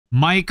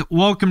Mike,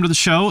 welcome to the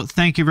show.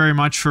 Thank you very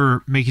much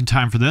for making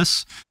time for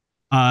this.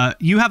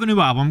 You have a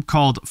new album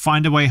called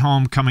Find a Way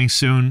Home coming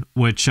soon,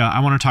 which I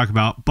want to talk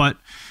about. But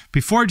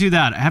before I do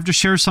that, I have to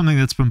share something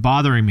that's been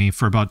bothering me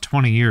for about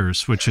 20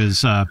 years, which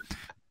is I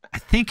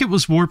think it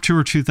was Warped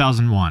Tour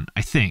 2001,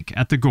 I think,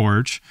 at the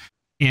Gorge.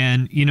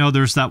 And, you know,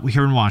 there's that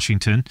here in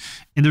Washington.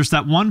 And there's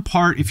that one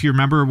part, if you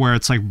remember, where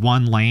it's like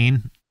one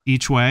lane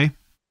each way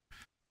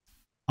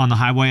on the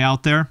highway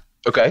out there.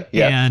 Okay,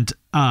 yeah. And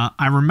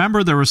I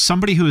remember there was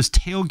somebody who was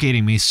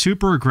tailgating me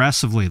super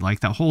aggressively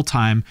like that whole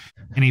time.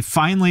 And he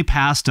finally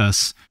passed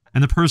us.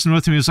 And the person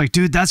with me was like,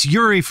 dude, that's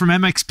Yuri from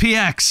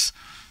MXPX.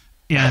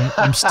 And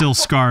I'm still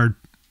scarred.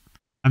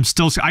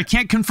 I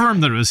can't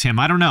confirm that it was him.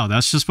 I don't know.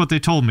 That's just what they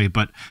told me,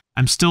 but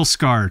I'm still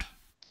scarred.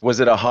 Was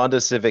it a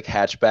Honda Civic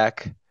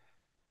hatchback?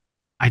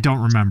 I don't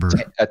remember.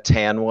 A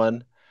tan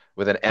one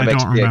with an I don't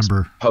MXPX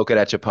remember. Poke it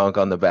at your punk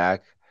on the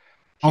back?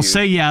 I'll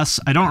say yes.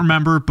 I don't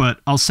remember, but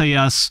I'll say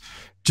yes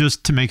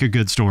just to make a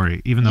good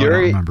story, even though I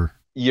don't remember.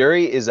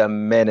 Yuri is a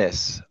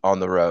menace on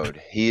the road.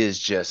 He is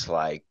just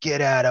like,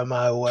 get out of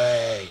my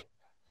way.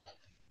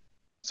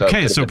 So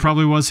okay, so it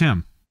probably was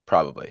him.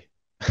 Probably.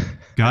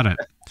 Got it.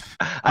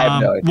 I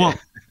have no idea.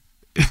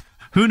 Well,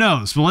 who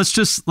knows? Well, let's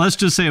just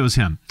say it was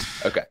him.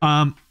 Okay.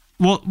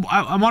 Well,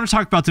 I want to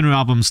talk about the new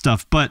album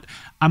stuff, but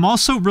I'm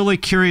also really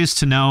curious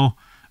to know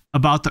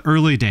about the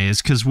early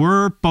days, because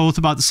we're both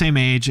about the same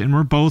age and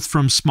we're both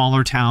from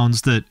smaller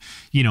towns that,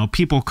 you know,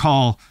 people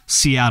call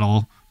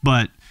Seattle,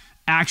 but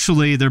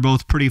actually they're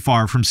both pretty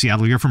far from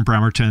Seattle. You're from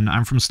Bremerton.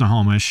 I'm from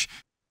Snohomish.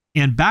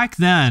 And back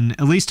then,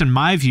 at least in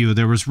my view,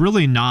 there was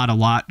really not a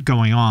lot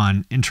going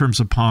on in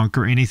terms of punk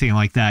or anything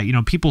like that. You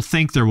know, people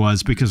think there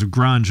was because of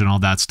grunge and all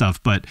that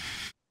stuff, but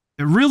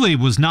it really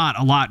was not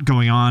a lot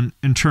going on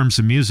in terms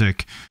of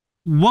music.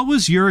 What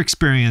was your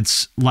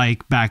experience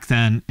like back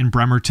then in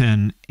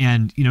Bremerton?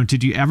 And, you know,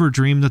 did you ever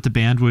dream that the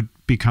band would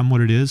become what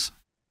it is?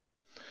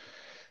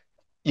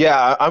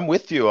 Yeah, I'm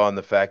with you on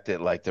the fact that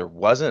like there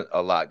wasn't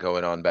a lot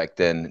going on back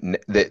then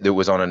that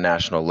was on a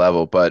national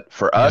level. But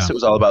for us, it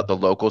was all about the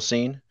local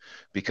scene,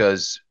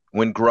 because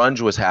when grunge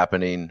was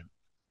happening,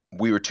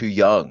 we were too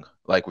young.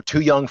 Like, we're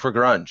too young for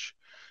grunge.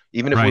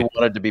 Even if we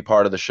wanted to be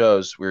part of the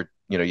shows, you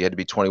had to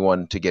be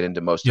 21 to get into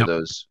most of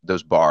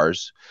those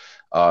bars.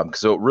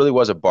 So it really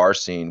was a bar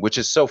scene, which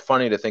is so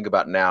funny to think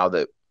about now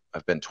that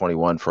I've been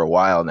 21 for a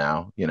while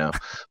now, you know,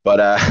 but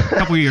a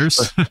couple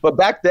years. but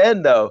back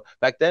then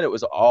it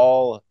was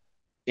all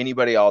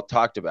anybody all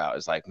talked about.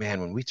 It's like, man,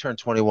 when we turn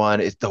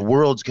 21, the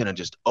world's going to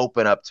just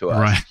open up to us.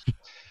 Right.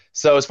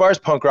 So as far as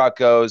punk rock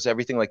goes,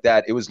 everything like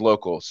that, it was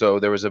local. So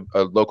there was a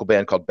local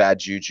band called Bad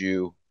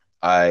Juju.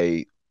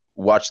 I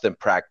watched them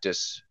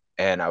practice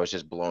and I was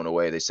just blown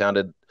away. They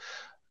sounded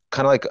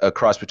kind of like a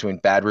cross between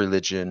Bad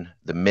Religion,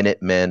 the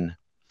Minutemen,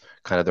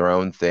 kind of their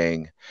own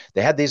thing.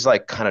 They had these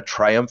like kind of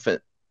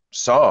triumphant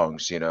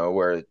songs, you know,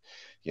 where,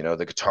 you know,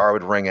 the guitar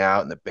would ring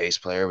out and the bass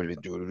player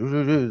would be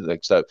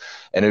like stuff.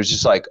 And it was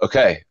just like,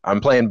 okay, I'm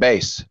playing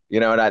bass,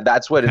 you know, and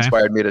that's what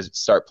inspired me to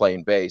start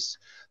playing bass.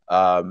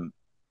 And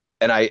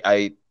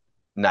I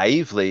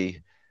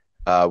naively,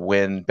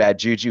 when Bad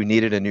Juju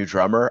needed a new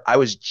drummer, I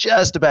was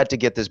just about to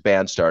get this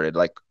band started.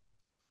 Like,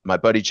 my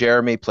buddy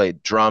Jeremy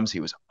played drums. He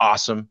was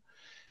awesome.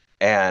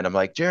 And I'm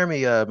like,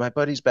 Jeremy, my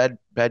buddies Bad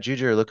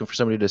Juju are looking for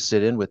somebody to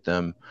sit in with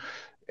them.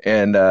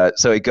 And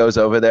so he goes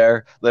over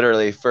there,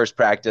 literally first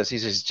practice,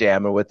 he's just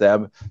jamming with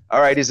them.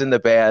 All right, he's in the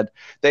band.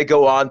 They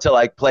go on to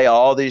like play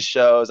all these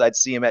shows. I'd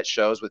see him at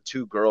shows with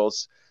two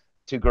girls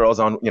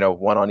on, you know,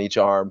 one on each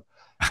arm.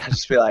 I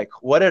just feel like,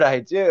 what did I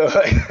do?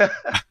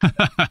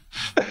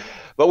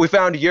 But we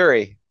found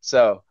Yuri,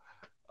 so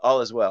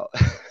all is well.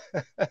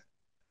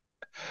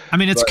 I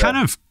mean, it's kind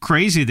of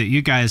crazy that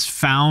you guys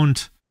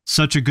found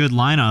such a good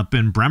lineup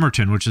in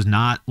Bremerton, which is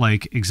not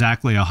like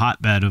exactly a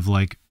hotbed of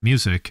like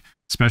music,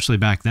 especially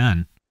back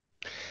then.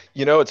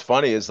 You know, what's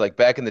funny is like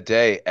back in the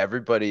day,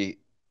 everybody,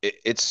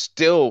 it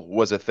still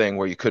was a thing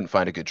where you couldn't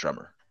find a good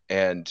drummer.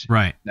 And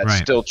that's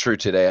still true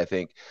today, I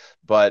think.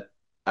 But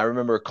I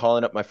remember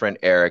calling up my friend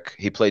Eric.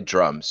 He played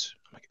drums.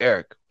 I'm like,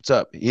 Eric, what's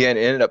up? He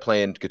ended up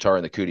playing guitar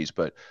in the Cooties,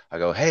 but I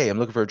go, hey, I'm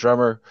looking for a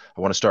drummer.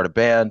 I want to start a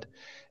band.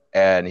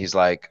 And he's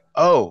like,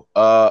 oh,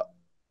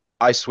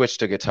 I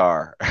switched to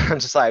guitar. I'm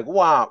just like,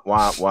 womp,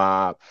 womp,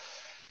 womp.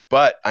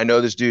 But I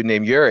know this dude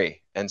named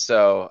Yuri. And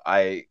so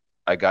I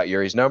got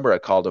Yuri's number. I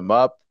called him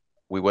up.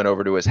 We went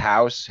over to his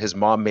house. His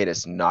mom made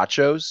us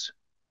nachos.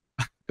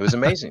 It was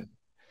amazing.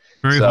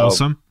 Very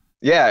wholesome.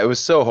 Yeah, it was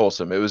so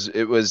wholesome. It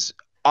was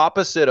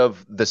opposite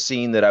of the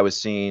scene that I was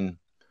seeing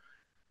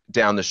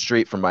down the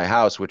street from my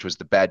house, which was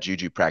the Bad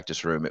Juju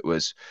practice room. It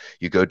was,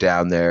 you go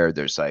down there,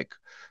 there's like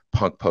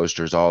punk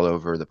posters all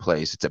over the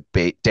place. It's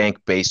a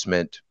dank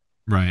basement.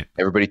 Right.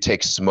 Everybody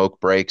takes smoke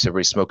breaks.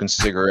 Everybody's smoking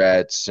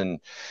cigarettes. And,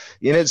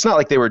 you know, it's not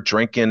like they were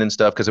drinking and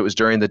stuff because it was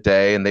during the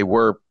day and they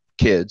were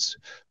kids,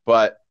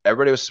 but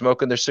everybody was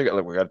smoking their cigarette.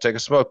 Like, we got to take a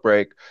smoke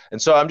break. And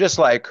so I'm just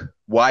like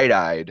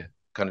wide-eyed,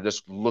 kind of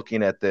just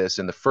looking at this.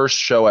 And the first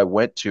show I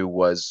went to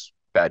was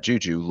Bad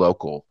Juju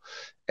local.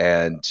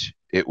 And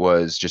it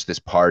was just this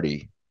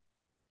party.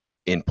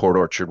 in Port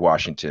Orchard,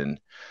 Washington.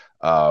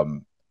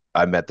 Um,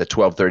 I met the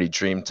 1230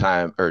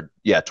 Dreamtime, or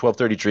yeah,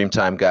 1230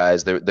 Dreamtime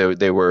guys.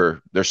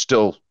 They're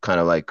still kind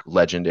of like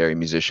legendary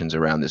musicians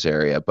around this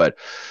area, but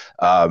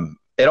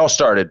it all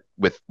started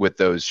with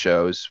those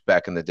shows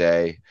back in the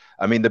day.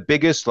 I mean, the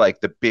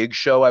big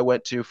show I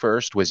went to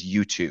first was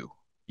U2.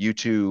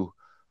 U2,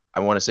 I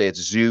want to say it's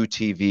Zoo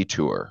TV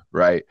tour,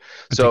 right?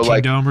 At the So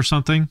like, Kingdom or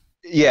something?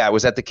 yeah, it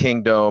was at the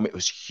Kingdom. It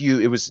was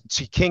huge. It was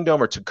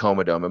Kingdom or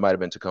Tacoma Dome. It might have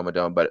been Tacoma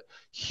Dome, but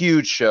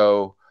huge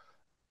show.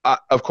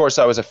 Of course,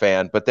 I was a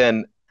fan, but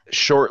then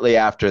shortly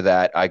after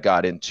that, I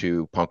got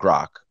into punk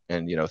rock,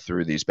 and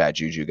through these Bad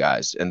Juju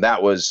guys, and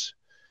that was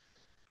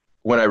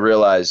when I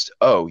realized,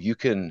 oh, you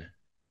can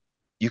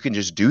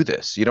just do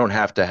this. You don't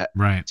have to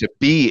Right. to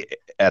be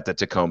at the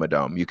Tacoma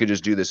Dome. You could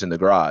just do this in the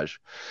garage.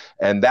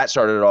 And that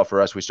started it all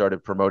for us. We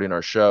started promoting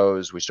our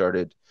shows.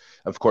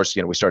 Of course,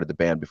 we started the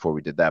band before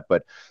we did that.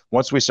 But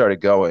once we started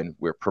going,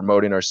 we're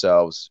promoting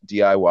ourselves,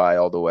 DIY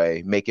all the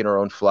way, making our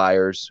own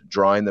flyers,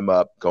 drawing them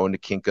up, going to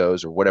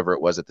Kinko's or whatever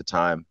it was at the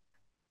time,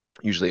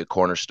 usually a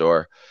corner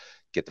store,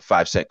 get the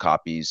 5-cent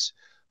copies,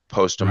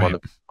 post them Right.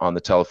 on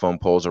the telephone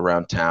poles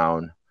around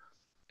town.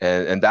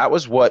 And that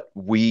was what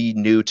we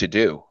knew to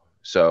do.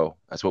 So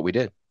that's what we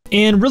did.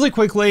 And really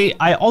quickly,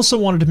 I also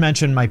wanted to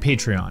mention my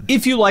Patreon.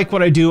 If you like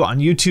what I do on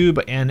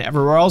YouTube and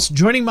everywhere else,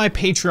 joining my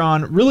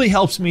Patreon really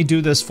helps me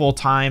do this full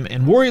time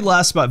and worry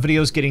less about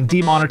videos getting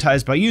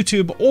demonetized by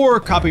YouTube or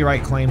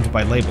copyright claimed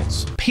by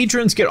labels.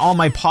 Patrons get all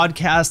my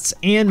podcasts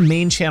and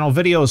main channel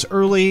videos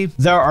early.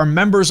 There are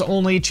members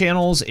only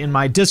channels in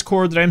my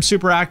Discord that I'm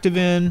super active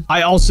in.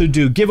 I also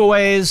do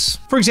giveaways.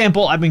 For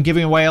example, I've been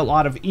giving away a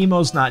lot of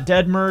Emo's Not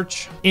Dead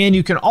merch. And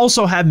you can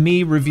also have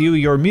me review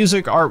your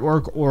music,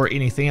 artwork, or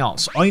anything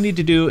else. All you need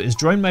to do is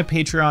join my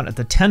Patreon at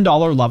the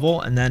 $10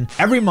 level, and then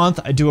every month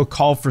I do a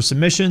call for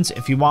submissions.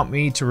 If you want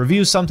me to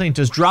review something,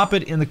 just drop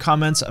it in the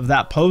comments of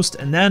that post,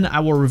 and then I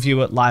will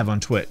review it live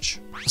on Twitch.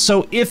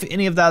 So if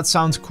any of that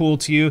sounds cool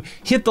to you,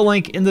 hit the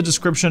link in the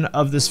description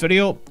of this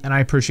video, and I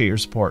appreciate your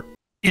support.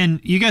 And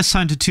you guys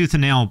signed to Tooth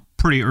and Nail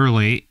pretty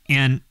early,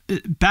 and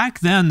back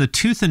then the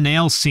Tooth and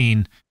Nail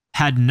scene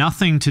had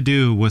nothing to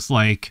do with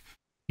like,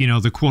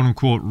 the quote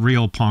unquote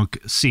real punk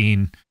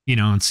scene,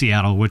 in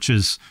Seattle, which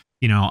is,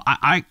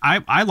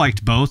 I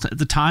liked both at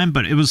the time,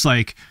 but it was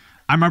like,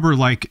 I remember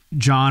like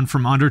John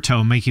from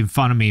Undertow making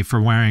fun of me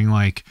for wearing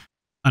like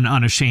an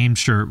Unashamed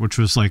shirt, which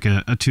was like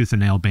a Tooth and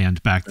Nail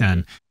band back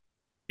then.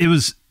 It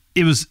was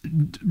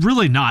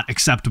really not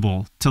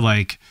acceptable to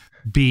like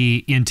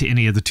be into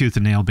any of the Tooth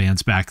and Nail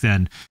bands back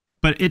then.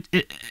 But it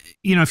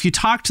if you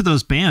talk to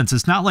those bands,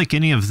 it's not like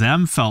any of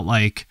them felt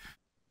like,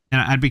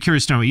 and I'd be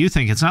curious to know what you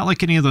think. It's not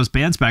like any of those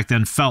bands back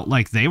then felt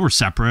like they were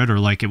separate or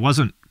like it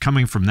wasn't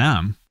coming from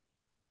them.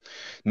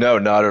 No,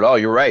 not at all.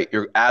 You're right.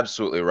 You're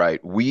absolutely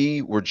right.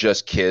 We were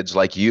just kids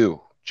like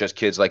you, just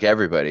kids like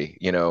everybody.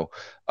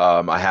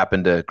 I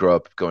happened to grow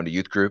up going to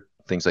youth group,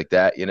 things like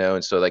that,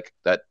 and so like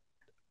that.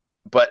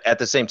 But at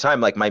the same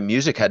time, like my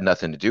music had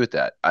nothing to do with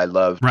that. I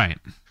loved, right.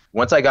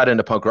 Once I got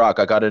into punk rock,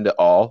 I got into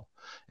all,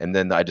 and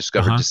then I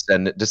discovered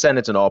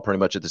Descendants and all pretty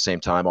much at the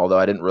same time, although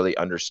I didn't really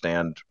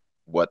understand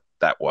what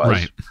that was.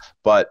 Right.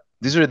 But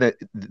these are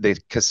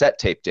the cassette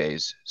tape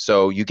days.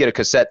 So you get a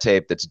cassette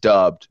tape that's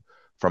dubbed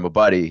from a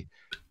buddy.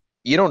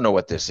 You don't know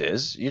what this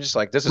is. You're just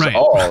like, this is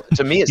all.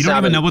 To me, you don't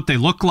even know what they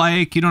look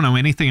like. You don't know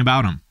anything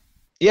about them.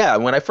 Yeah,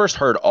 when I first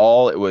heard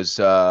all, it was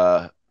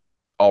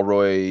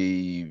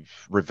Alroy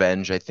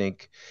Revenge, I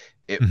think.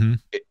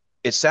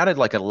 It sounded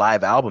like a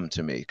live album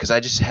to me because I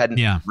just hadn't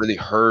really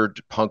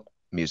heard punk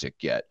music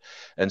yet.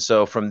 And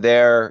so from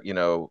there,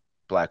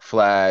 Black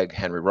Flag,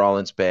 Henry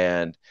Rollins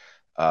Band,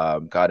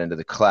 got into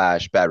The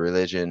Clash, Bad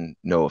Religion,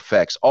 No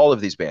Effects, all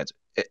of these bands.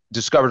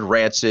 Discovered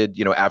Rancid,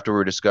 after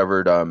we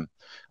discovered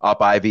Op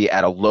Ivy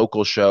at a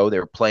local show. They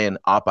were playing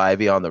Op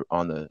Ivy on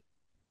the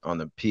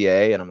PA,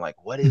 and I'm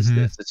like, what is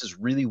this? This is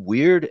really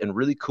weird and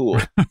really cool.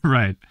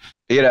 Right.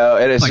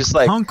 And it's like just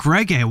like punk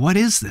reggae. What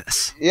is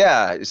this?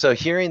 Yeah. So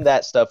hearing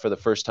that stuff for the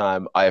first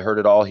time, I heard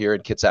it all here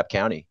in Kitsap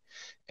County.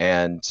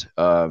 And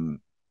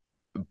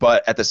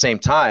but at the same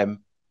time,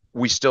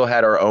 we still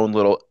had our own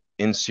little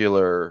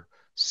insular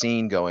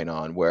scene going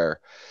on where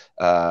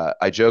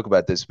I joke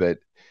about this, but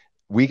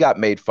we got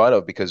made fun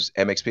of because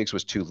MXPX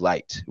was too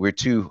light. We're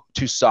too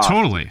soft.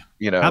 Totally.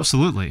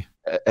 Absolutely.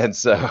 And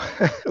so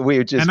we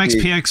would just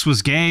MXPX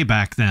was gay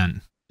back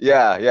then.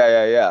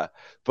 Yeah.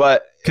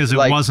 But because it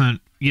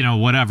wasn't,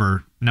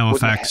 whatever, No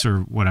Effects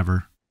or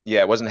whatever. Yeah,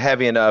 it wasn't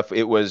heavy enough.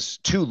 It was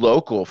too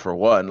local for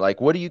one.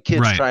 Like, what are you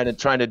kids trying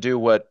to do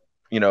what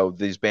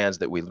these bands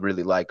that we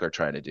really like are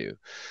trying to do?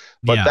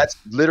 But that's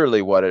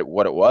literally what it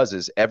was.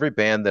 Is every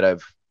band that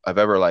I've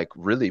ever like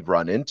really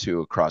run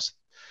into across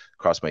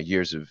my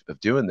years of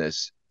doing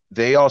this,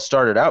 they all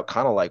started out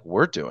kind of like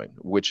we're doing,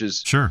 which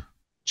is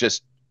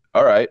just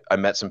all right. I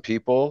met some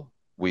people.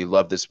 We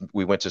love this.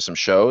 We went to some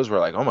shows. We're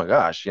like, oh my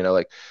gosh,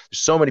 like there's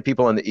so many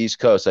people on the East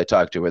Coast I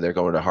talked to where they're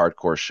going to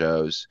hardcore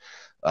shows.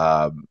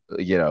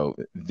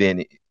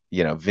 Vinny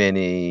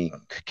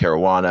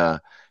Caruana,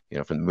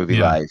 from the movie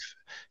Life.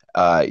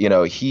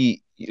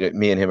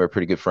 me and him are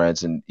pretty good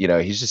friends, and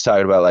he's just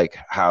talking about like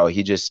how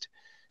he just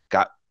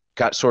got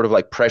got sort of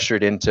like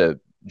pressured into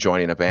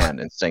joining a band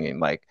and singing,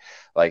 like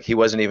he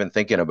wasn't even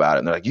thinking about it.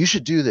 And they're like, you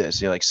should do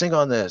this, like sing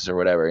on this or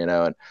whatever,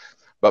 And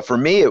but for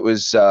me, it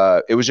was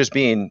just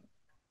being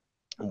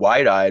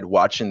wide-eyed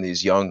watching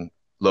these young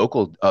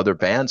local other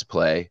bands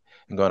play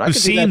and going, I It could do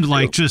that seemed too.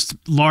 like just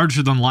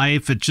larger than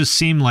life. It just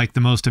seemed like the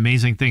most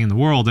amazing thing in the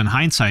world. In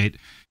hindsight,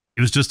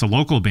 it was just a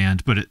local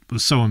band, but it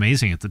was so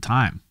amazing at the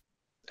time.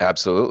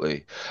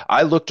 Absolutely.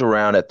 I looked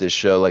around at this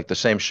show, like the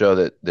same show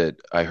that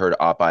I heard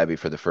Op Ivy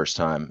for the first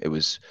time. It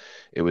was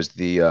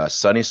the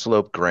Sunny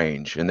Slope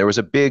Grange, and there was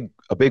a big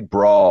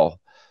brawl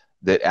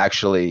that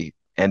actually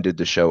ended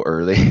the show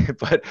early.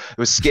 But it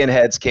was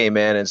skinheads came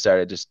in and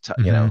started just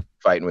Hmm.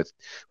 fighting with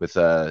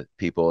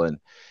people. And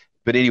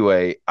but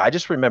anyway, I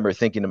just remember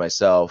thinking to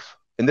myself,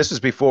 and this was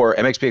before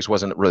MXPX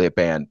wasn't really a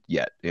band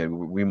yet.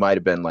 We might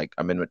have been like,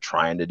 I'm in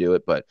trying to do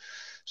it, but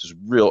this was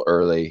real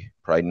early,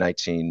 probably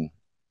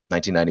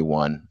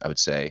 1991, I would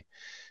say.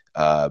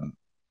 Um,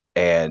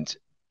 and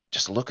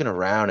just looking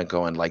around and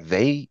going, like,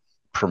 they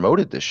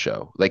promoted this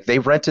show, like they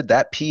rented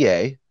that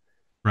PA,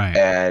 Right.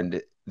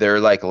 and they're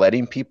like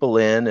letting people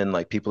in, and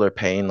like people are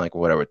paying like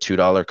whatever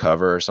 $2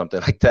 cover or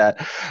something like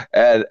that.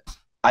 And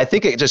I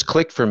think it just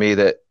clicked for me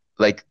that,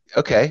 like,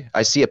 okay,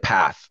 I see a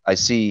path, I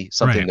see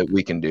something Right. that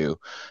we can do.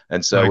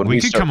 And so Like when we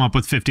we could start, come up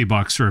with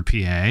 $50 for a PA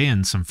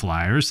and some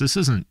flyers. This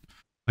isn't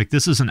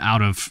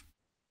out of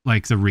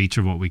like the reach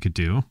of what we could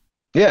do.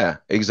 yeah,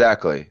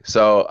 exactly.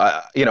 So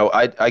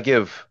I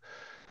give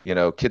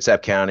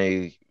Kitsap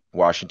County,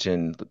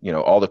 Washington,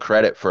 all the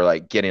credit for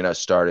like getting us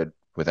started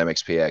with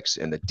MXPX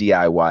and the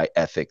DIY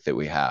ethic that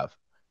we have.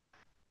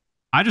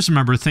 I just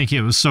remember thinking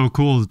it was so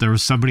cool that there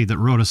was somebody that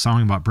wrote a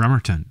song about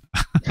Bremerton.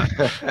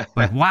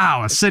 Like,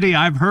 wow, a city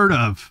I've heard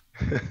of.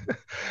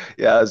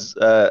 Yeah,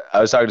 I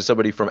was talking to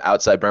somebody from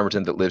outside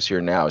Bremerton that lives here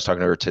now. I was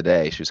talking to her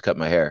today. She was cutting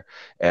my hair,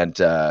 and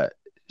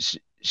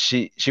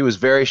she was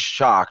very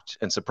shocked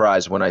and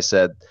surprised when I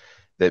said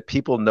that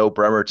people know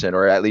Bremerton,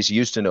 or at least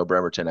used to know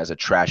Bremerton, as a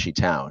trashy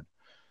town,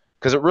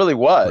 because it really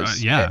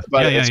was. Yeah,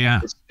 But yeah, yeah, it's yeah,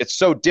 it's it's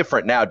so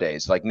different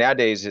nowadays. Like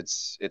nowadays,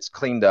 it's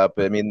cleaned up.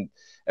 I mean,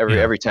 every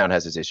yeah. every town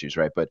has its issues,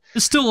 right? But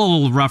It's still a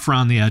little rough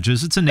around the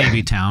edges. It's a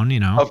Navy town.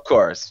 of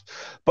course,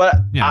 but I,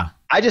 Yeah,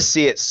 I just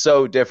see it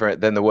so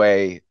different than the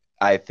way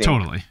I think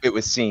totally, it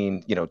was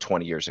seen,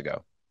 20 years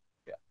ago.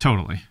 Yeah.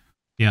 totally.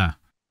 Yeah.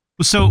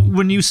 So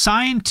when you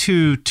signed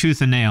to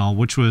Tooth and Nail,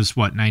 which was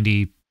what,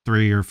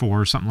 93 or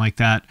 4 or something like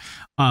that,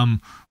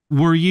 um,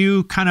 were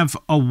you kind of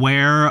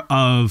aware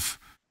of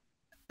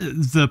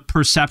the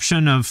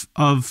perception of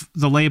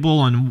the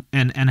label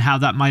and how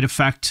that might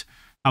affect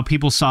how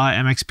people saw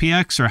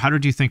MXPX, or how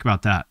did you think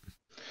about that?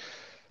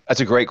 That's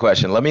a great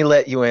question. Let me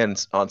let you in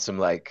on some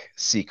like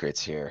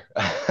secrets here.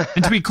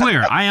 And to be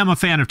clear, I am a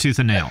fan of Tooth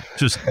and Nail,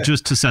 just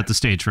to set the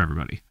stage for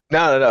everybody.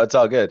 No, no, no, it's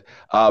all good.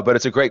 But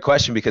it's a great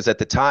question because at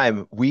the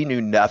time we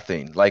knew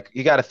nothing. Like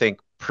you got to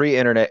think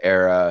pre-internet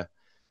era.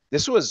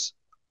 This was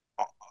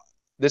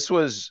this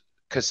was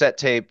cassette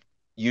tape.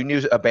 You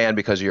knew a band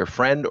because of your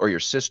friend or your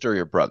sister or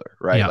your brother,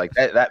 right? Yep, Like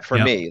that for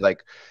yep. me.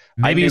 Like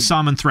I Maybe knew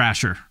Salmon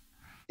Thrasher.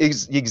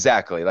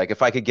 exactly. Like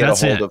if I could get a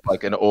That's hold it. of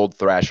like an old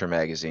Thrasher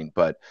magazine.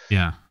 But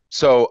Yeah.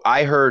 so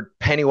I heard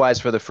Pennywise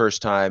for the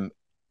first time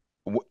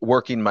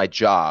working my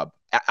job.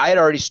 I had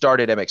already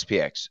started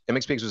MXPX.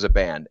 MXPX was a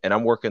band, and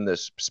I'm working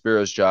this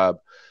Spiro's job,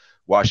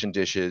 washing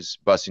dishes,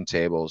 bussing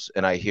tables,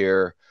 and I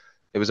hear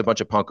it was a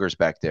bunch of punkers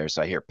back there.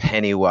 So I hear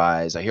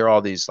Pennywise, I hear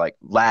all these like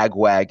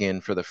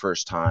Lagwagon for the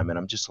first time, and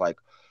I'm just like,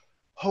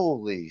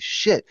 holy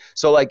shit.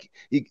 So like,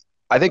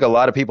 I think a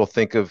lot of people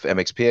think of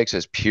MXPX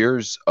as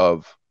peers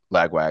of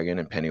Lagwagon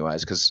and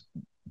Pennywise,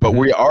 but Hmm.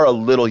 we are a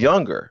little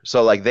younger.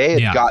 So like they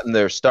had Yeah. gotten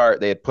their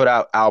start, they had put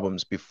out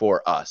albums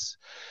before us,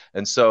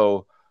 and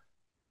so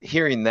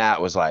hearing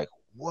that was like,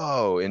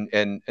 whoa.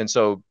 And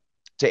so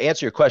to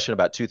answer your question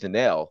about Tooth and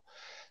Nail,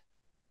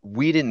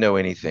 we didn't know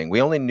anything.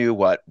 We only knew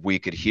what we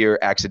could hear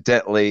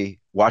accidentally,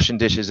 washing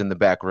dishes in the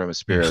back room of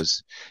Yeah.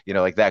 Spiro's,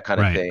 like that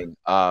kind of Right. thing.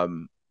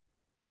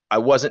 I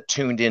wasn't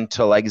tuned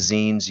into like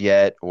zines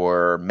yet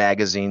or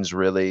magazines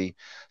really.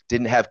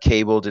 Didn't have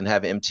cable, didn't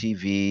have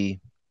MTV.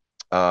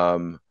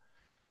 Um,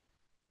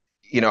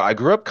 I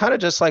grew up kind of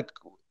just like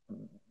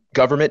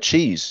government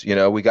cheese.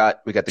 We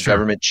got the Sure.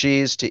 government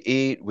cheese to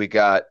eat. We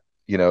got,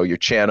 your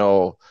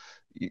channel,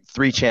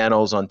 3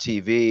 channels on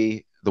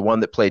TV. The one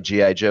that played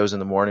GI Joes in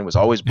the morning was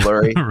always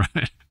blurry,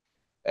 Right.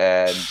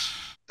 and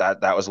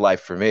that was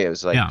life for me. It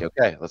was like, Yeah.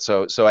 okay,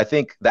 so I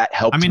think that I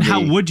helped mean,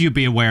 how me. would you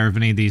be aware of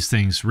any of these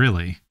things,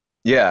 really?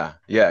 Yeah,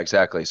 yeah,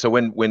 exactly. So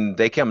when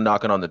they came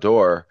knocking on the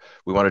door,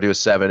 we want to do a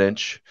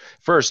 7-inch.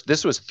 First,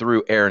 this was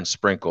through Aaron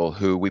Sprinkle,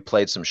 who we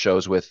played some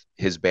shows with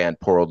his band,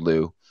 Poor Old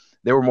Lou.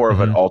 They were more of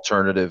an Hmm.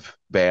 alternative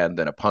band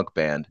than a punk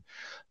band.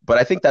 But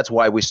I think that's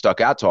why we stuck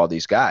out to all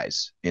these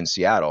guys in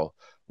Seattle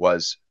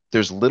was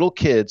there's little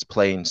kids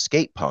playing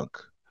skate punk.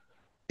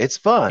 It's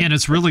fun. And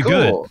it's It's really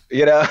good. cool,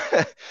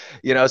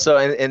 so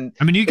and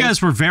I mean, you and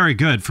guys were very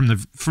good from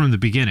the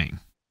beginning.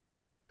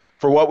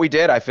 For what we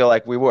did, I feel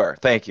like we were.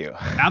 Thank you.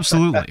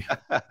 Absolutely.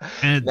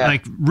 And Yeah.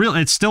 like real,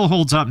 it still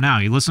holds up now.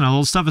 You listen to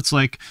old stuff, it's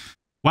like,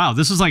 wow,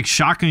 this is like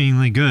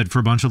shockingly good for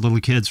a bunch of little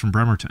kids from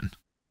Bremerton.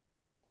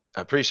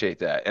 I appreciate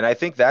that. And I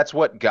think that's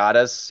what got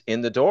us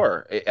in the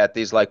door at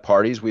these like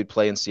parties. We'd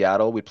play in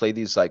Seattle. We'd play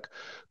these like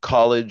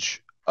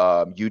college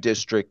U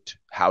district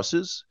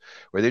houses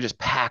where they just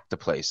packed the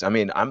place. I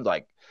mean, I'm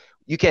like,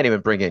 you can't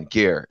even bring in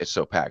gear. It's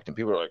so packed. And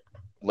people are like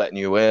letting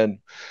you in.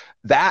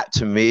 That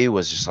to me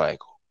was just like,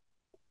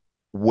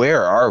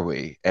 where are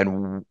we?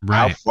 And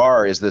how Right.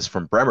 far is this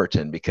from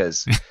Bremerton?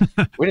 Because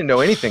we didn't know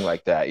anything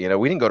like that. You know,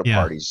 we didn't go to Yeah.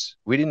 parties.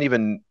 We didn't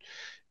even,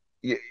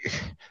 we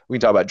can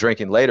talk about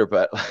drinking later,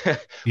 but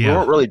we Yeah.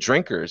 weren't really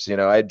drinkers. You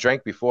know, I had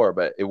drank before,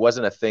 but it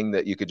wasn't a thing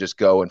that you could just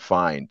go and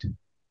find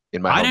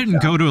in my I didn't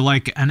hometown. go to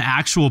like an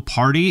actual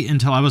party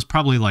until I was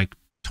probably like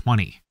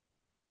 20.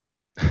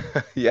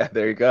 Yeah,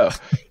 there you go.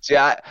 See,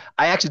 I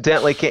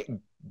accidentally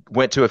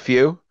went to a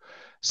few,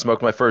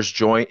 smoked my first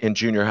joint in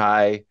junior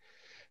high,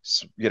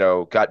 you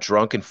know, got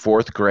drunk in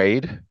fourth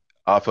grade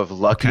off of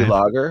Lucky Okay.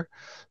 Lager.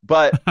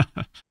 But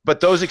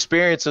those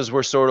experiences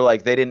were sort of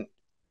like they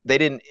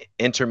didn't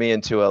enter me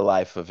into a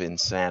life of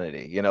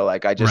insanity. You know,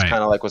 like I just Right.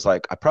 kind of like was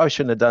like, I probably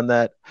shouldn't have done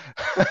that.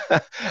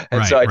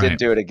 And so Right. I Right. didn't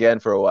do it again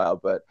for a while.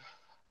 But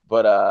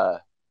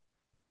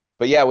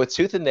but yeah, with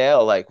Tooth and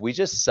Nail, like we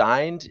just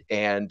signed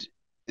and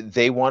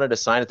they wanted to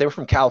sign it. They were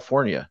from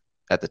California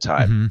at the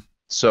time. Hmm.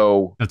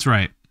 So That's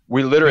right.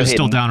 we It literally was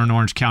still down in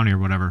Orange County or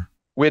whatever.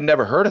 we had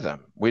never heard of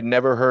them. We'd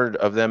never heard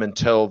of them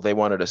until they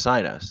wanted to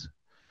sign us,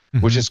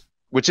 which Hmm. is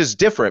which is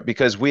different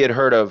because we had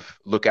heard of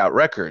Lookout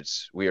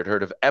Records. We had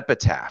heard of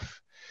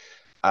Epitaph.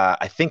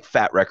 I think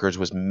Fat Records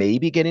was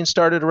maybe getting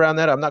started around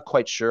that. I'm not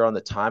quite sure on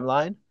the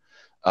timeline.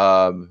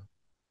 Um,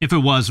 If it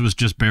was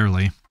just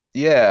barely.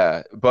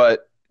 yeah,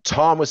 but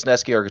Tom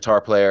Wisniewski, our guitar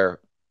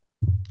player,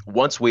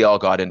 once we all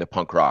got into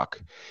punk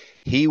rock,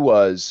 he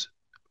was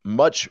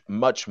much,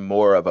 much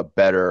more of a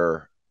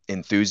better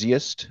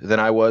enthusiast than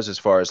I was as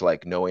far as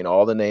like knowing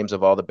all the names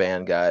of all the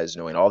band guys,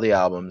 knowing all the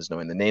albums,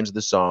 knowing the names of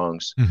the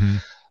songs. Hmm.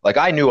 Like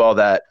I knew all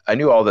that. I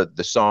knew all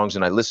the songs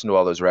and I listened to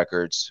all those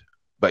records,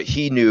 but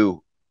he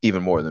knew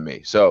even more than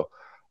me. So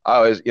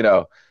I was, you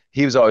know,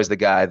 he was always the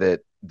guy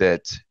that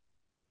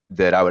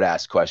I would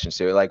ask questions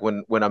to. Like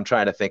when I'm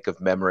trying to think of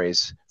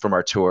memories from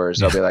our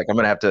tours, Yeah. I'll be like, I'm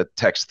gonna have to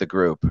text the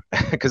group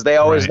because they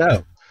always Right.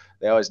 know.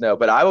 They always know.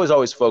 But I was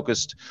always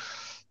focused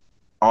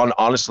on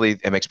honestly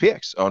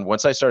MXPX. On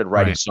once I started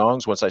writing Right.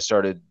 songs, once I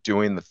started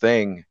doing the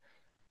thing,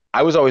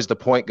 I was always the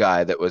point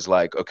guy that was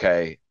like,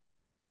 okay,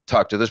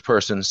 talk to this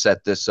person,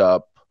 set this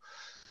up,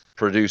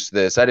 produce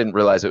this. I didn't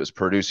realize it was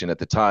producing at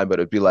the time, but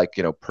it'd be like,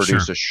 you know,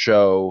 produce Sure. a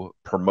show,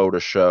 promote a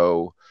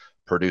show,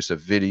 produce a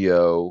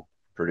video,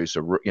 produce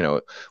a, you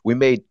know, we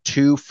made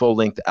 2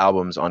 full-length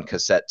albums on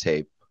cassette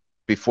tape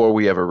before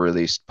we ever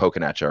released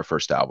Pokinatch, our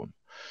first album.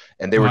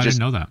 And they Oh, were I didn't just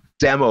know that.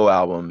 demo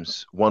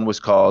albums. One was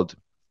called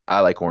I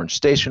Like Orange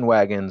Station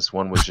Wagons.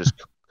 One was just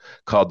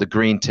called The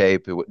Green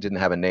Tape. It didn't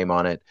have a name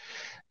on it.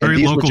 And Very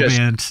these were local just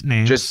band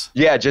names. just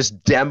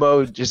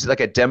like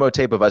a demo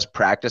tape of us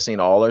practicing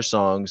all our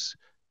songs,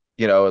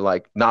 you know,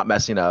 like not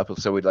messing up.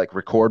 So we'd like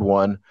record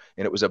one,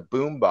 and it was a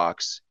boom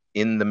box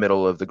in the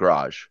middle of the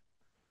garage.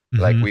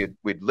 Like Hmm.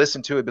 we'd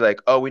listen to it, be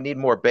like, oh, we need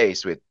more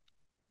bass. We'd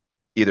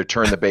either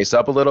turn the bass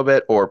up a little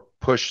bit or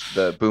push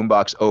the boom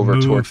box over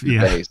towards Move. the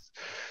Yeah. bass.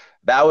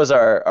 That was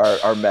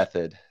our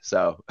method.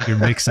 So You're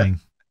mixing.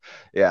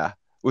 yeah,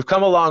 we've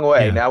come a long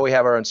way. Yeah. Now we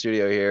have our own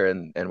studio here,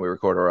 and we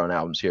record our own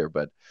albums here.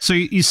 But So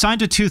you signed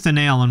to Tooth and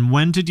Nail, and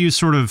when did you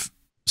sort of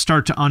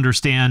start to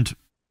understand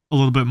a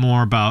little bit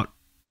more about,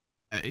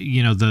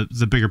 you know,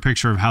 the bigger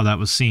picture of how that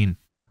was seen?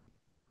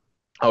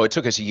 oh, it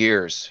took us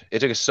years. It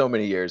took us so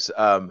many years.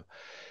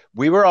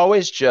 We were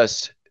always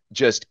just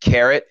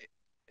carrot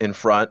in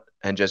front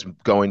and just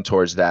going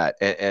towards that.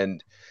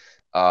 And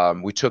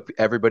we took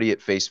everybody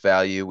at face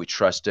value. We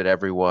trusted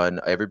everyone.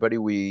 Everybody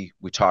we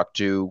talked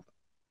to.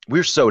 We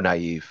were so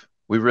naive.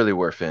 We really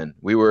were, Finn.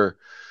 We were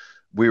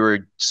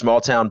small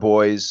town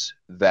boys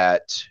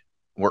that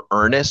were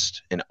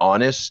earnest and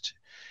honest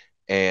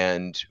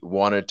and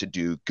wanted to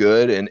do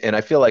good. And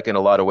I feel like in a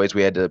lot of ways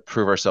we had to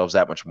prove ourselves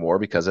that much more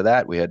because of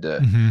that. We had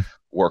to Hmm.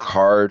 work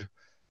hard,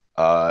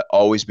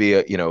 always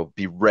be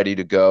be ready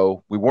to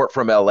go. We weren't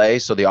from LA,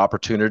 so the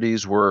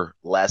opportunities were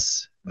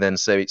less than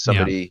say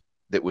somebody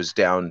that was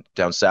down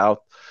south.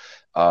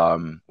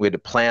 We had to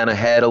plan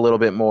ahead a little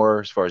bit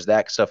more as far as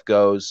that stuff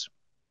goes.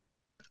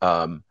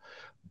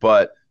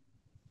 But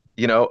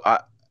you know,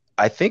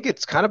 I think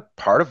it's kind of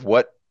part of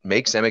what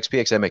makes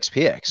MXPX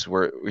MXPX.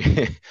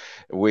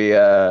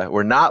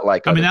 We're not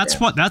like I mean, other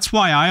bands. that's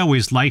why I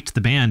always liked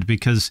the band,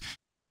 because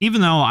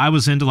even though I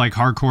was into like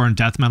hardcore and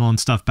death metal and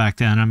stuff back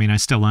then, I mean, I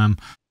still am,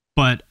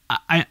 but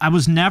I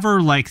was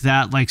never like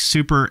that, like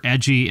super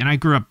edgy. And I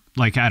grew up,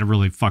 like, I had a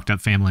really fucked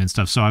up family and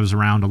stuff, so I was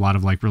around a lot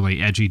of like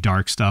really edgy,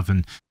 dark stuff.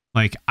 And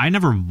like, I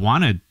never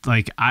wanted,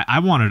 like, I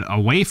wanted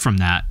away from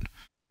that.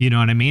 You know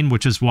what I mean?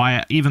 Which is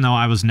why, even though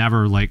I was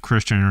never like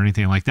Christian or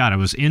anything like that, I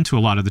was into a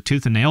lot of the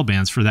Tooth and Nail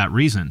bands for that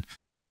reason.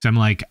 So I'm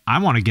like, I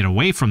want to get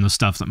away from the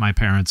stuff that my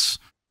parents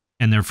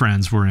and their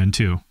friends were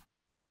into.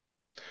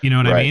 You know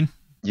what I Right. mean?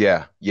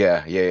 Yeah.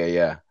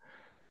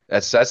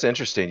 That's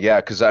interesting. Yeah,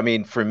 because I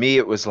mean, for me,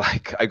 it was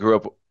like I grew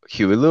up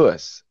Huey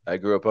Lewis. I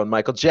grew up on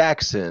Michael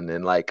Jackson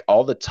and like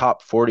all the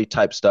top 40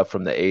 type stuff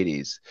from the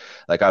 80s.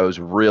 Like I was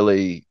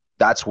really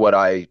that's what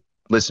I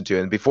listened to.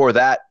 And before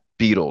that,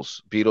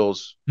 Beatles.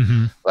 Beatles,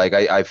 Hmm. like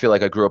I feel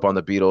like I grew up on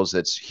the Beatles.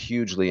 That's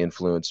hugely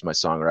influenced my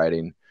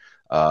songwriting.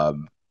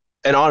 Um,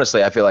 and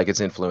honestly, I feel like it's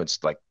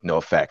influenced like No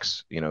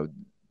Effects,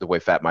 the way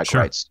Fat Mike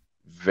Sure. writes,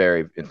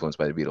 very influenced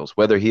by the Beatles,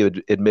 whether he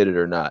would admit it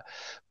or not.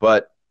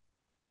 But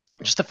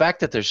just the fact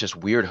that there's just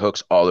weird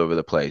hooks all over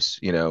the place,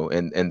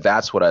 and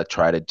that's what I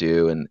try to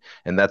do, and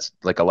that's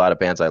like a lot of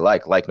bands I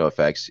like No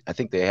Effects. I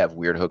think they have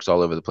weird hooks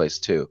all over the place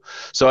too.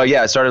 So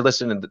yeah, I started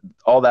listening to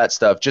all that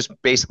stuff just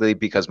basically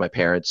because my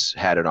parents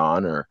had it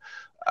on, or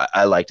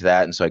I liked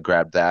that, and so I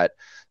grabbed that.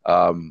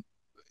 Um,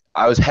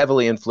 I was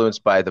heavily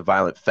influenced by the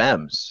Violent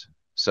Femmes,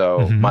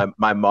 so Hmm.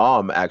 my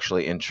mom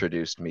actually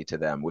introduced me to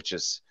them, which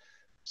is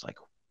it's like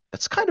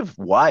it's kind of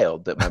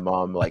wild that my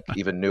mom like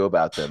even knew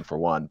about them for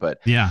one, but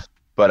Yeah.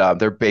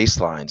 their bass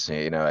lines,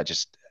 I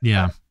just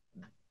Yeah.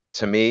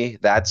 to me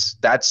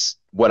that's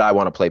what I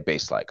want to play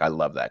bass like. I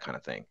love that kind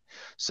of thing.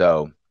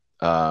 So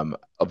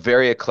a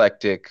very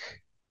eclectic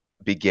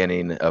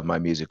beginning of my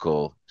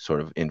musical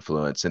sort of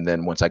influence, and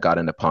then once I got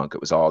into punk,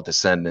 it was all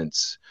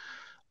Descendants,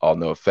 all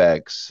No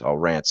Effects, all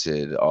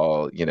Rancid,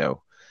 all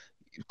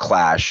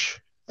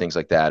Clash, things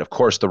like that. Of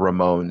course, the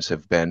Ramones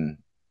have been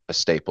a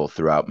staple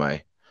throughout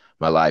my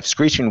life.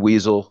 Screeching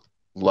Weasel,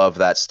 love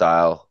that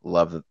style,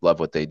 love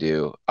what they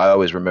do. I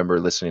always remember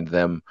listening to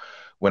them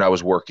when I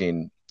was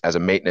working as a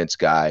maintenance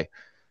guy.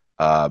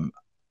 Um,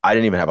 I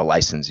didn't even have a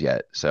license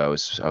yet, so I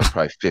was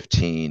probably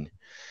 15.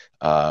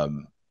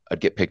 Um, I'd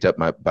get picked up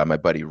by my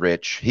buddy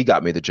Rich. He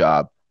got me the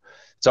job.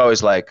 It's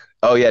always like,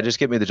 oh yeah, just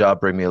give me the job,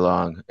 bring me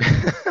along.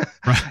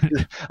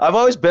 Right. I've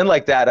always been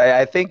like that.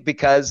 I think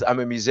because I'm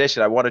a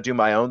musician, I want to do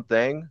my own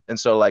thing. And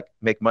so like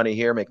make money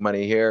here,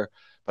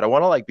 but I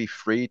want to like be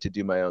free to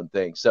do my own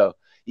thing. So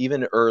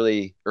even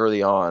early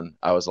on,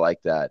 I was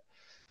like that.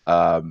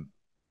 Um,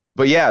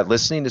 but yeah,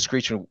 listening to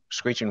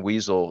Screeching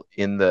Weasel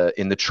in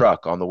the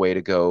truck on the way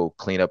to go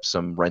clean up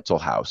some rental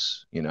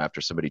house, after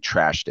somebody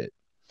trashed it.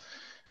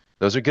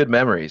 Those are good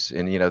memories.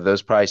 And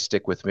those probably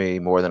stick with me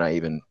more than I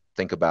even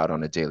think about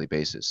on a daily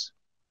basis.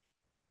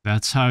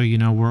 That's how you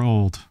know we're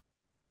old.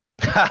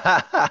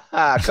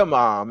 Come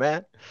on,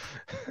 man.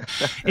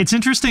 It's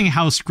interesting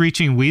how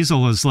Screeching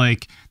Weasel is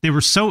like, they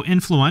were so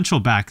influential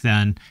back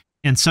then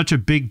and such a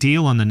big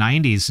deal in the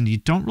 90s, and you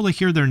don't really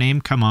hear their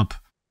name come up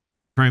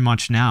very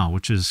much now,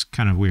 which is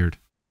kind of weird.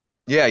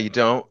 Yeah, you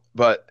don't,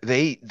 but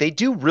they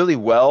do really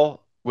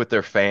well with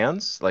their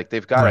fans. Like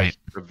they've got Right.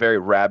 a very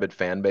rabid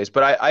fan base.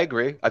 But I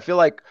agree. I feel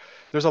like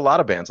there's a lot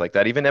of bands like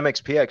that. Even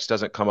MXPX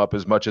doesn't come up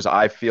as much as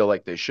I feel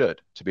like they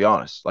should, to be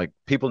honest. Like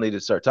people need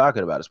to start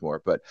talking about us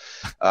more. But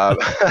um,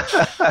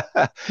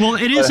 Well,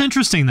 it is but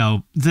interesting,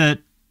 though, that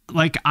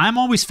like I'm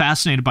always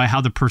fascinated by how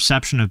the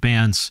perception of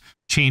bands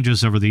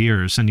changes over the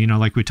years. And,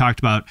 like we talked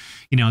about,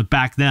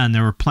 back then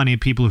there were plenty of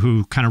people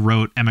who kind of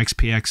wrote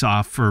MXPX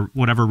off for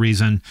whatever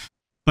reason.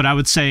 But I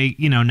would say,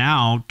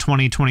 now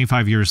 20,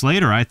 25 years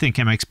later, I think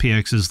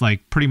MXPX is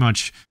like pretty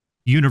much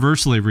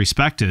universally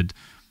respected.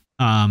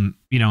 Among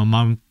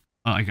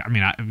like, I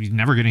mean, I'm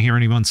never going to hear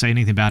anyone say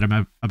anything bad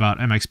about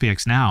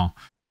MXPX now.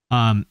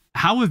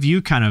 How have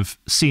you kind of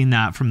seen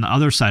that from the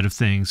other side of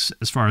things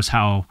as far as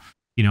how,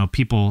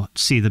 people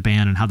see the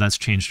band and how that's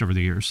changed over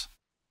the years?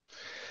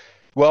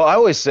 well, I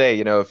always say,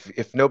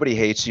 if nobody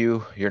hates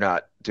you, you're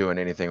not doing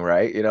anything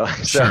right.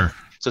 So Sure.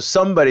 so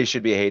somebody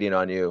should be hating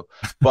on you.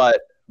 But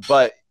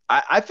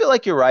I feel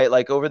like you're right.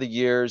 Like over the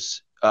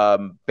years,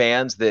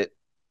 bands that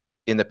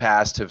in the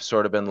past have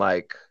sort of been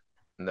like,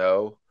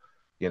 no,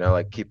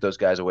 like keep those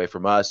guys away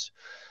from us.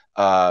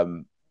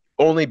 Um,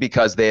 only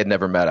because they had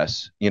never met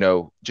us,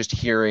 just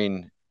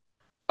hearing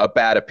a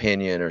bad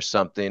opinion or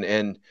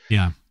something.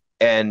 Yeah.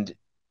 And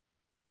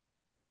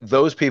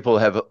those people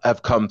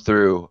have come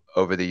through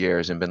over the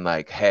years and been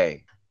like,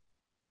 hey,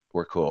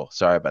 we're cool.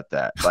 Sorry about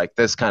that. Like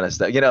this kind of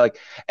stuff, like,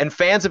 and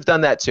fans have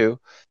done that too.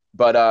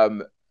 But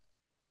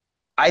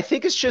I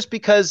think it's just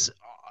because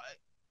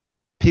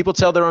people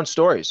tell their own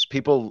stories.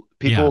 People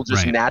Yeah. people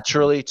just Right.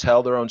 naturally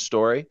tell their own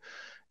story,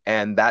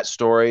 and that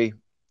story,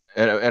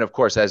 and of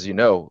course, as you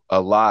know,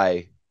 a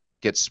lie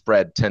gets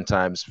spread 10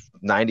 times,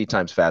 90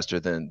 times faster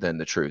than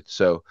the truth. Of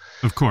So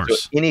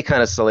course. any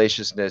kind of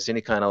salaciousness,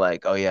 any kind of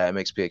like, oh yeah,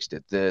 MXPX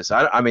did this.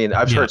 I mean,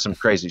 I've Yeah. heard some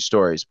crazy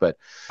stories, but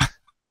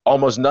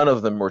almost none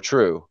of them were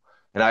true,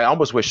 and I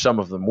almost wish some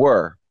of them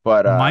were.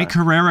 But Mike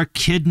Herrera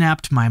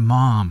kidnapped my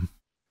mom.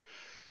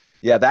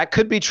 yeah, that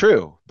could be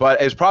true,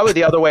 but it's probably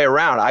the other way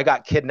around. I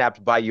got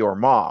kidnapped by your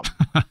mom,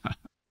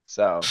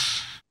 so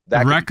The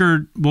that could.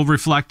 record will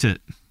reflect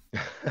it.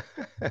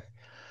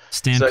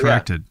 Stand So yeah.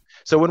 corrected.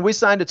 So when we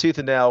signed to Tooth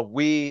and Nail,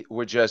 we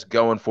were just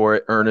going for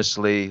it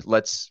earnestly.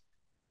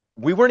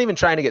 We weren't even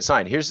trying to get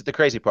signed. Here's the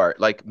crazy part.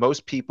 Like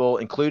most people,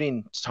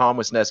 including Tom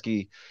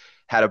Wisniewski,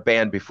 had a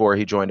band before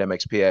he joined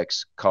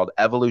MXPX called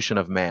Evolution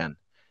of Man,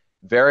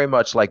 very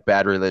much like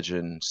Bad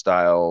Religion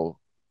style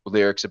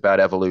lyrics about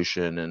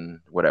evolution and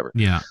whatever.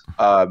 Yeah.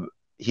 Um,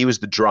 he was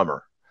the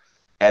drummer,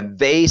 and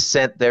they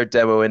sent their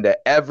demo into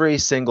every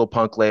single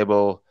punk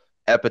label,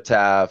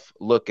 Epitaph,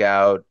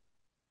 Lookout,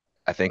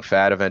 I think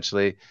Fat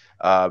eventually,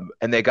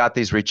 and they got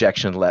these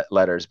rejection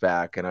letters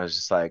back, and I was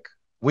just like,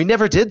 we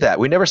never did that.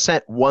 We never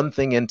sent one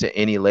thing into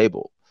any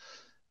label,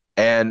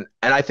 and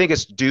I think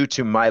it's due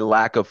to my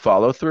lack of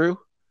follow through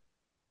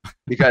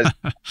because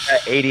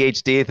that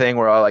ADHD thing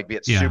where I'll like be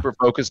Yeah. super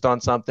focused on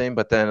something,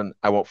 but then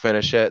I won't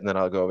finish it, and then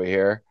I'll go over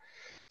here.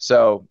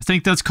 So I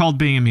think that's called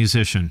being a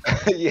musician.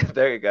 yeah,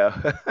 there you go.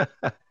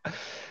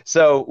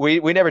 So we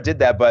never did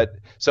that, but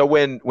so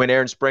when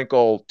Aaron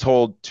Sprinkle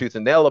told Tooth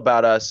and Nail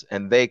about us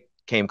and they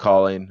came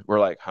calling, we're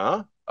like,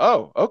 huh?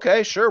 Oh,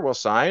 okay, sure, we'll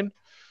sign.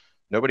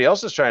 Nobody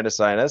else is trying to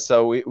sign us,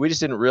 so we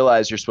just didn't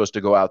realize you're supposed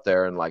to go out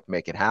there and like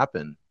make it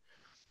happen.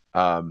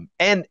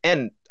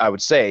 And I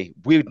would say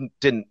we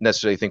didn't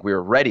necessarily think we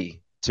were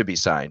ready to be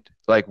signed.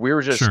 Like we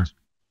were just Sure.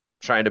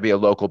 trying to be a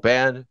local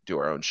band, do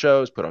our own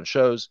shows, put on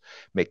shows,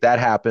 make that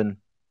happen.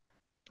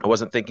 I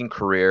wasn't thinking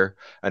career.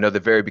 I know the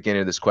very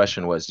beginning of this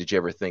question was, did you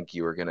ever think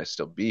you were going to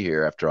still be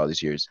here after all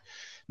these years?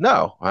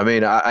 No, I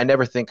mean, I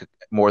never think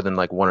more than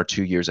like 1 or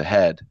 2 years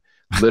ahead,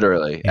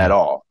 literally at Yeah.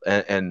 all.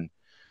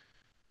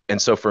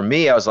 And so for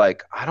me, I was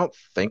like, I don't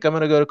think I'm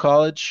going to go to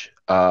college.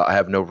 I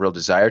have no real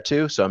desire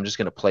to, so I'm just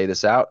going to play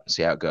this out and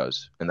see how it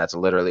goes. And that's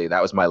literally,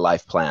 that was my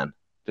life plan.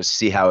 Just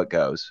see how it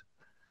goes.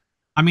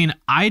 I mean,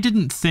 I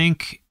didn't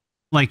think,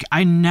 like,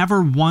 I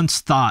never once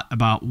thought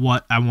about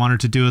what I wanted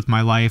to do with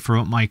my life or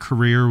what my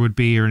career would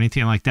be or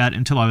anything like that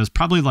until I was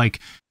probably like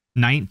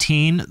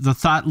 19. The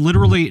thought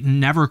literally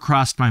never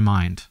crossed my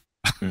mind,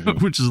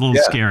 Mhm. which is a little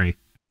Yeah. scary.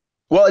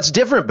 Well, it's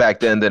different back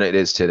then than it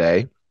is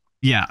today.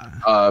 Yeah.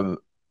 Um,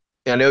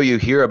 I know you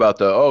hear about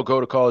the, oh,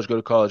 go to college, go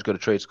to college, go to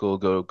trade school,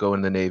 go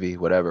in the Navy,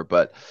 whatever.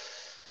 But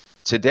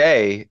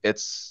today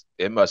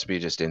it must be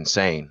just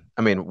insane.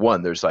 I mean,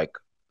 one, there's like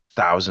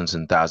thousands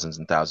and thousands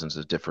and thousands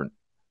of different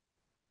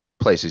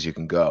places you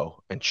can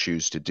go and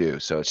choose to do.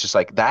 So it's just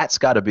like that's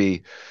got to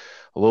be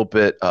a little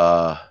bit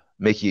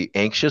make you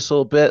anxious a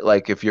little bit.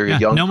 Like if you're a Yeah.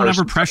 young No one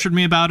ever person, pressured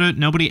me about it.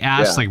 Nobody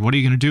asked, yeah. like, what are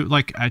you going to do?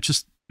 Like, it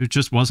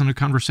just wasn't a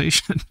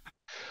conversation.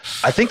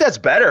 I think that's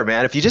better,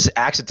 man. If you just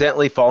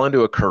accidentally fall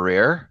into a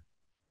career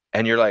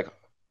and you're like,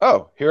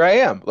 oh, here I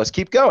am. Let's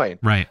keep going.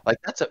 Right. Like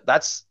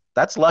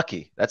that's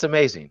lucky. That's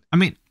amazing. I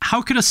mean,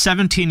 how could a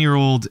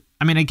 17-year-old,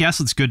 I mean, I guess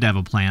it's good to have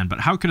a plan,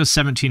 but how could a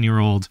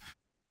 17-year-old,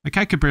 like,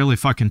 I could barely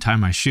fucking tie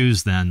my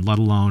shoes then, let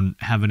alone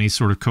have any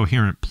sort of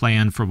coherent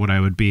plan for what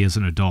I would be as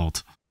an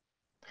adult.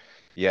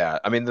 Yeah.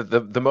 I mean,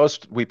 the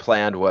most we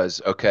planned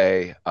was,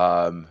 okay,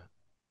 I'm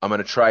going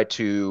to try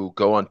to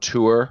go on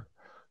tour,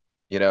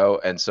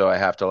 and so I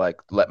have to like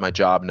let my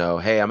job know,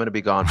 hey, I'm going to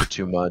be gone for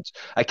 2 months.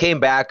 I came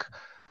back.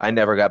 I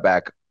never got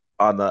back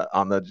on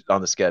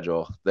the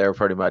schedule. They were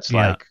pretty much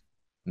Yeah. like,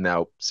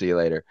 no, see you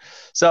later.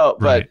 So,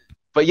 Right.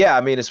 but yeah,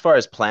 I mean, as far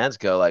as plans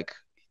go, like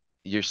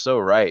you're so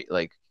right.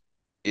 Like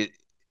it,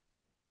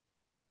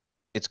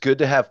 it's good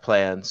to have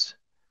plans,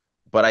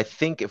 but I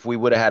think if we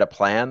would have had a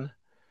plan,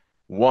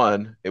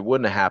 one, it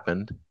wouldn't have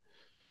happened,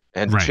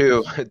 and Right.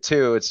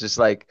 two, it's just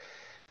like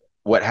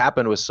what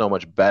happened was so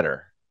much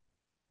better.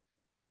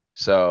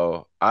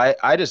 So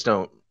I just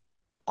don't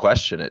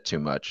question it too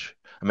much.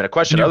 I mean, I And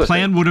question your other things.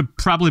 plan would have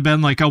probably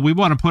been like, oh, we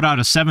want to put out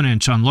a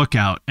 7-inch on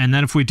Lookout. And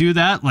then if we do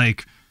that,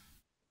 like,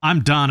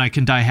 I'm done. I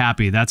can die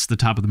happy. That's the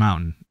top of the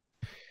mountain.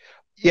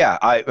 Yeah,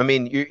 I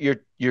mean,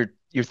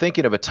 you're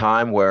thinking of a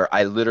time where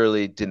I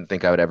literally didn't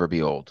think I would ever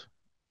be old.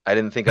 I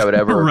didn't think I would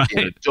ever be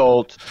an Right.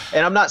 adult.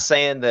 And I'm not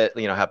saying that,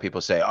 how people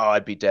say, "Oh,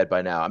 I'd be dead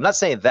by now." I'm not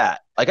saying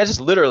that. Like I just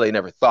literally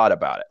never thought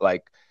about it.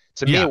 Like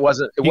to me Yeah.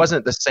 it You,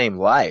 wasn't the same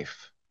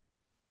life.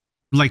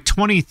 like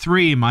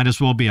 23 might as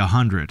well be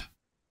 100.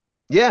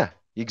 Yeah,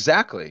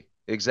 exactly.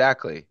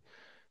 Exactly.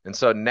 And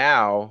so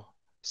now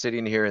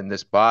sitting here in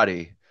this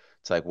body,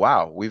 it's like,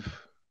 wow,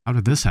 How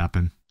did this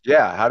happen?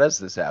 yeah, how does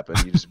this happen?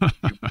 You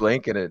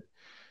blink and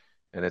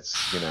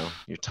it's,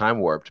 you're time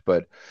warped.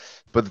 But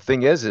the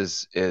thing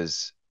is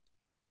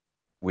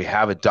we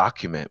have a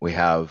document, we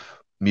have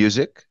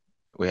music,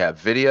 we have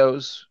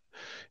videos,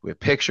 we have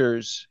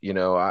pictures.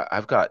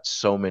 I've got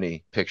so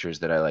many pictures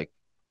that I like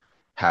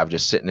have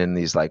just sitting in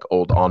these like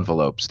old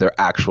envelopes. They're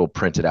actual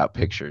printed out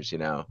pictures.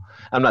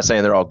 I'm not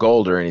saying they're all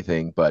gold or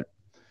anything, but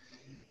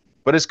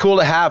it's cool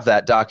to have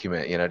that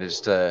document,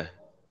 just to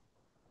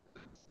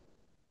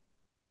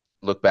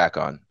look back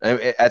on.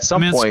 At I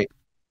some mean, it's, point,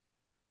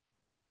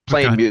 oh, go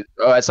ahead.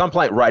 at some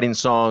point, writing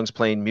songs,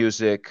 playing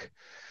music,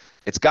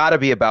 it's got to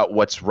be about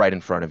what's right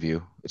in front of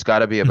you. It's got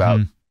to be about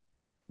Hmm.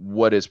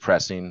 what is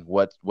pressing,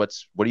 what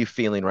are you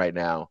feeling right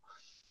now.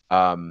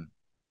 Um,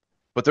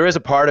 but there is a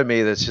part of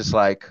me that's just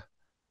like,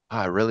 oh,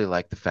 I really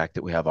like the fact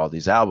that we have all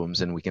these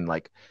albums and we can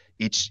like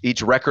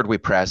each record we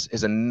press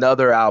is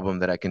another album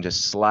that I can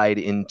just slide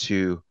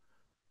into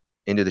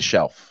the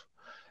shelf.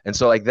 And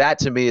so like that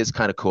to me is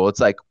kind of cool. It's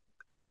like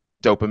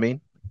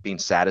dopamine. being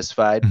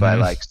satisfied by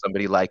Hmm. like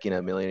somebody liking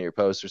a million of your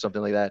posts or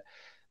something like that.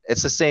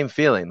 It's the same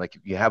feeling. Like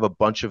you have a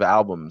bunch of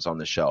albums on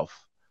the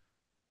shelf.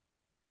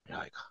 You're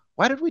like,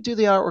 why did we do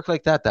the artwork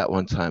like that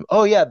one time?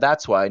 Oh yeah,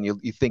 that's why. And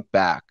you think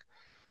back.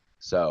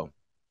 So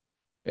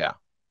yeah,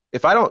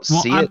 if I don't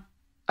Well, see it,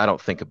 I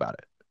don't think about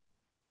it.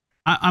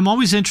 I'm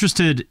always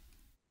interested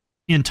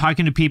in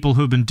talking to people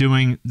who have been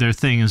doing their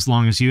thing as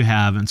long as you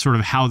have, and sort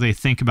of how they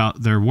think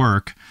about their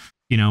work.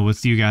 You know,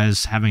 with you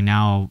guys having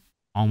now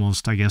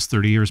almost, I guess,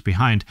 30 years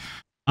behind,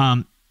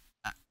 um,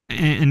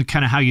 and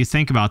kind of how you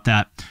think about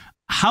that.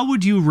 How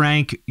would you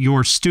rank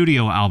your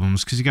studio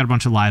albums? Because you got a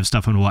bunch of live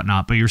stuff and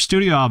whatnot, but your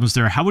studio albums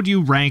there, how would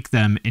you rank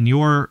them in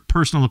your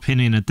personal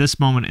opinion at this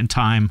moment in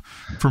time,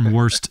 from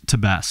worst to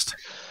best?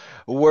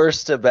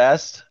 Worst to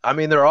best. I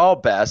mean, they're all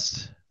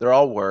best. They're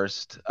all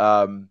worst.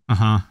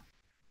 Uh-huh.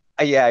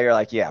 Yeah, you're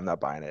like, yeah, I'm not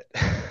buying it.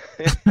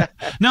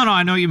 No,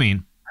 I know what you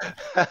mean.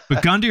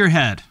 But gun to your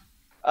head.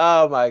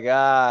 Oh my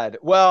God.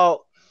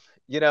 Well,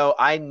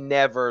 I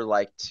never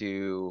like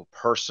to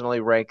personally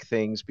rank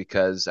things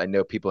because I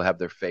know people have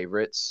their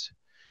favorites.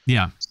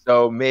 Yeah.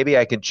 So maybe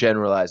I could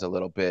generalize a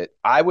little bit.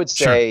 I would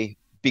Sure. say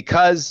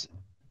because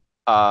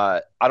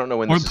I don't know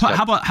when Or this is gonna,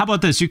 how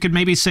about this? You could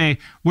maybe say,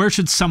 where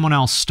should someone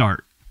else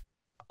start?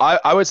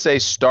 I would say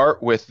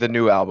start with the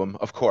new album,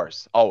 of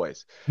course,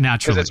 always. Because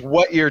Naturally. it's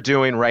what you're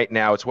doing right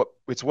now. It's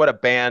what a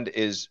band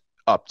is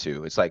up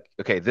to. It's like,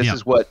 okay, this Yeah.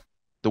 is what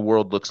the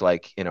world looks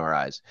like in our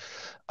eyes.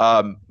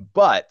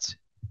 But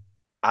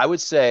I would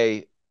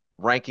say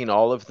ranking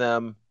all of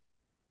them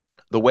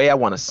the way I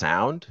want to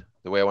sound,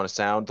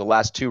 the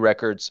last two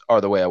records are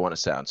the way I want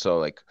to sound. So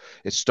like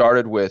it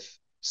started with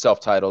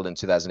self-titled in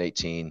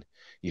 2018.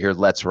 You hear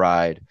Let's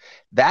Ride.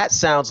 That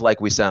sounds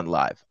like we sound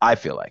live. I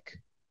feel like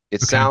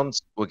it Okay.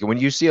 sounds like when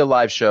you see a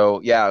live show.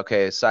 Yeah.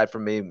 Okay. Aside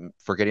from me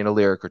forgetting a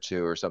lyric or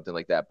two or something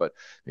like that, but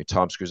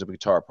Tom screws up a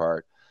guitar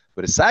part.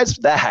 But aside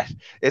from that,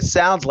 it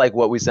sounds like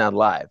what we sound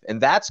live.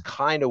 And that's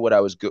kind of what I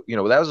was, that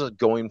was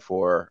going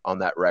for on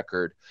that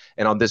record.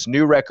 And on this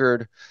new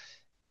record,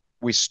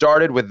 we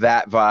started with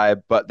that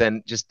vibe, but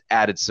then just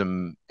added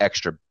some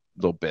extra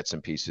little bits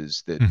and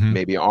pieces that Hmm.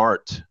 maybe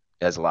aren't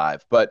as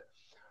live. But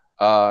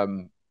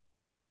um,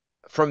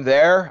 from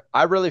there,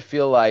 I really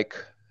feel like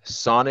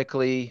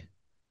sonically,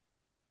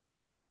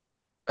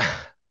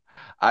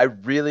 I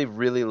really,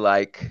 really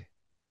like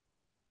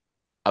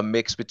a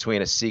mix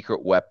between A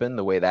Secret Weapon,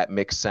 the way that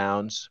mix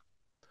sounds,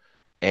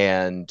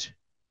 and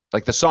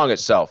like the song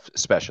itself,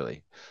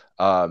 especially.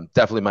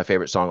 Definitely my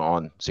favorite song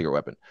on Secret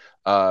Weapon.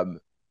 Um,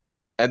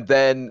 and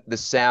then the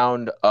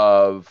sound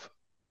of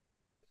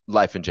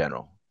Life in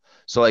General.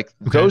 So like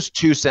Okay. those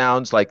two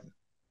sounds, like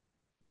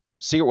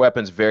Secret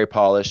Weapon's very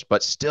polished,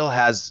 but still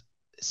has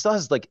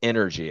like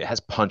energy. It has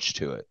punch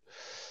to it.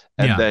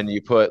 And Yeah. then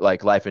you put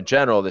like Life in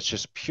General, that's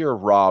just pure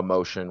raw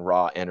emotion,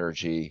 raw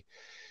energy.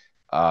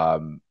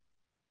 Um,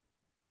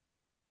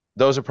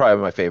 those are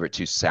probably my favorite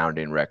two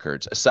sounding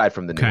records, aside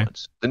from the new Okay.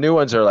 ones. The new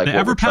ones are like The what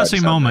Ever we're trying to Passing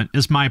sound like. Moment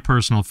is my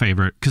personal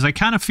favorite because I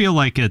kind of feel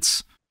like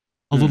it's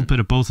a little bit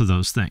of both of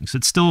those things.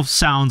 It still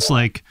sounds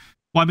like,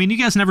 well, I mean, you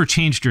guys never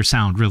changed your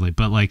sound really,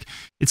 but like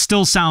it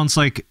still sounds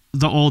like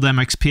the old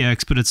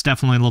MXPX, but it's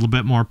definitely a little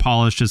bit more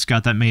polished. It's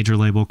got that major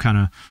label kind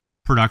of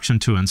production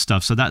to it and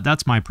stuff. So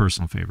that's my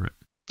personal favorite.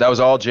 That was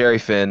all Jerry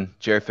Finn.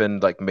 Jerry Finn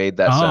like made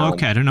that Oh, sound.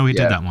 okay. I didn't know he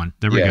did Yeah, that one.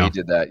 There we yeah, he go.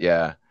 did that.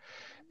 Yeah,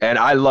 and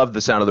I love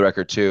the sound of the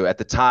record too. At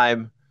the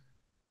time,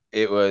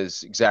 it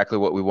was exactly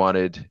what we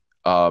wanted.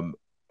 I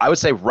would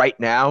say right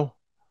now,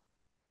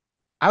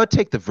 I would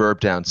take the verb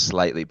down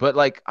slightly, but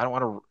like I don't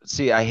want to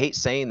see. I hate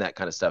saying that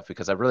kind of stuff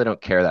because I really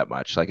don't care that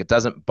much. Like it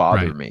doesn't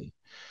bother Right. me.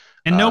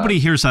 And Uh, nobody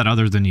hears that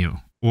other than you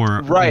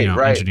or, right,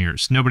 right.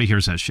 engineers. Nobody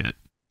hears that shit.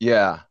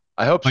 Yeah,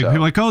 I hope Like people are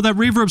so. like, oh, that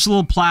reverb's a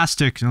little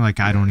plastic. And like,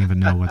 I don't even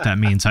know what that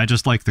means. I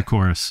just like the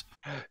chorus.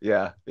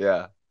 Yeah,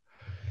 yeah.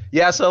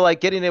 Yeah, so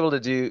like getting able to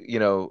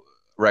do,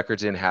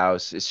 records in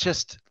house, it's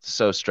just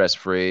so stress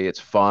free. It's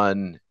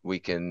fun. We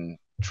can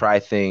try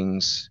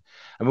things.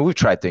 I mean, we've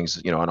tried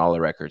things, on all the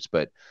records,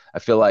 but I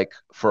feel like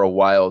for a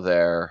while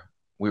there,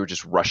 we were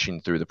just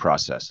rushing through the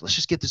process. Let's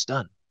just get this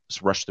done.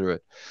 Let's rush through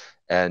it.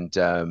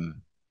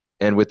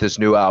 And with this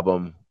new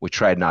album, we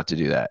tried not to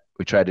do that.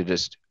 We tried to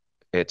just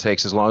it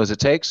takes as long as it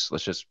takes.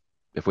 Let's just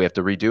if we have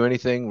to redo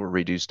anything, we'll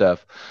redo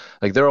stuff.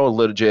 Like there'll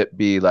legit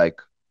be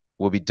like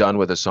we'll be done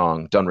with a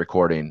song, done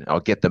recording. I'll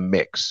get the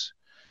mix,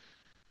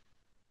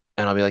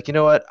 and I'll be like, you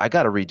know what? I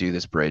got to redo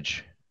this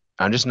bridge.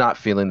 I'm just not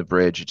feeling the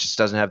bridge. It just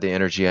doesn't have the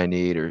energy I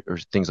need, or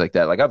things like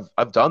that. Like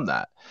I've done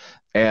that,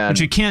 Which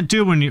you and can't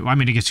do when you, I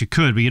mean, I guess you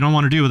could, but you don't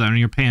want to do that when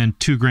you're paying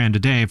 $2,000 a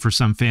day for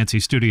some fancy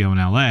studio in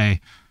LA.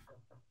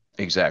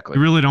 exactly,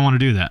 You really don't want to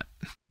do that,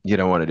 you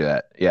don't want to do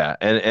that. Yeah,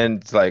 and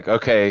it's like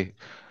okay,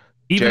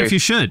 even Jerry, if you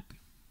should.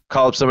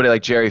 call up somebody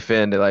like Jerry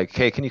Finn to like,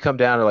 hey, can you come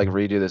down and like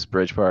redo this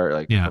bridge part?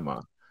 Like, Yeah. come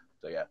on.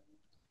 So yeah,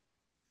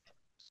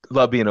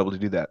 love being able to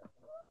do that.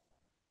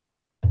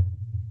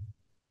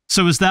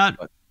 So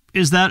But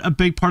is that a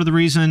big part of the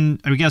reason?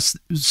 I guess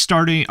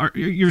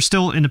you're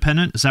still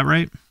independent, is that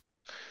right?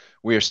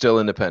 we are still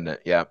independent.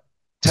 Yeah,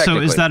 So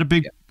is technically. that a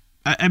big Yeah.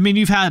 I mean,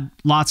 you've had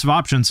lots of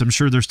options. I'm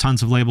sure there's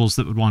tons of labels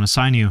that would want to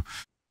sign you.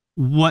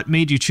 What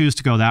made you choose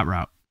to go that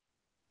route?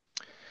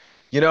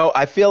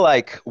 I feel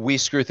like we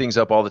screw things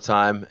up all the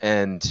time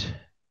and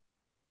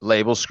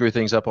labels screw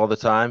things up all the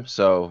time.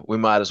 So we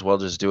might as well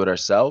just do it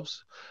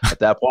ourselves at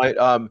that point.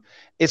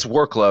 It's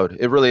workload.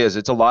 It really is.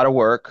 It's a lot of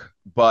work,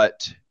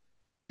 but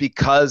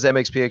because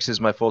MXPX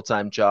is my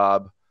full-time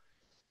job,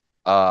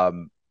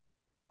 um,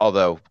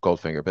 although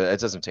Goldfinger, but it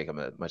doesn't take them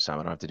much time.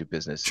 I don't have to do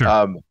business. Sure.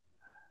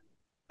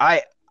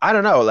 I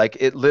don't know. Like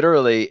it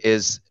literally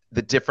is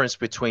the difference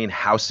between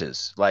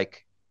houses.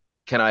 Like,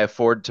 can I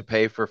afford to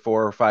pay for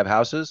 4 or 5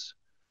 houses?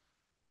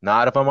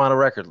 Not if I'm on a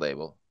record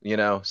label,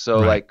 So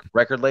Right. like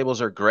record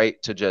labels are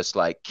great to just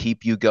like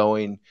keep you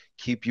going,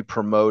 keep you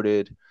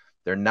promoted.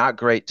 They're not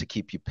great to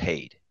keep you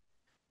paid.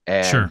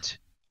 Sure. And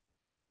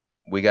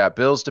we got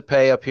bills to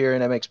pay up here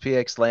in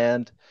MXPX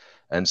land.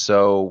 And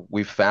so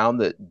we found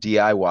that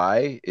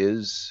DIY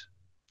is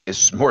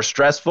more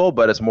stressful,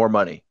 but it's more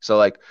money. So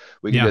like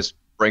we can just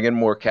bring in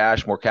more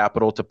cash, more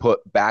capital to put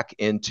back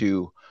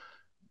into,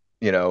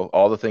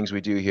 all the things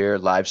we do here,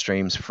 live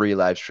streams, free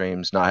live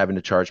streams, not having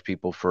to charge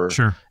people for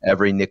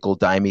every nickel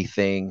dimey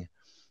thing.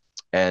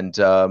 And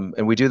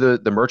we do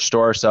the merch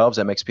store ourselves,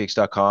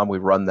 mxpx.com. We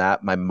run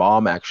that. My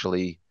mom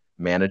actually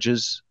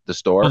manages the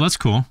store. Oh, that's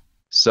cool.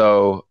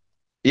 So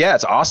yeah,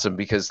 it's awesome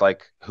because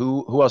like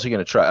who else are you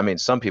going to trust? I mean,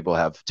 some people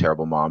have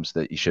terrible moms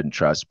that you shouldn't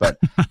trust, but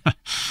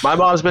my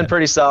mom's been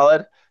pretty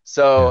solid.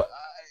 So,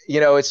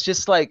 it's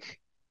just like,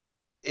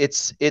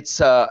 it's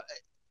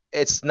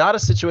not a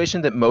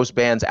situation that most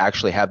bands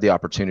actually have the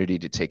opportunity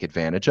to take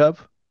advantage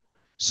of.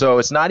 So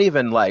it's not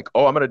even like,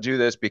 oh, I'm going to do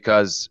this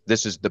because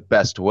this is the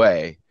best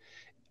way.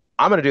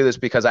 I'm going to do this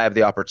because I have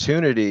the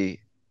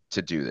opportunity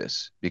to do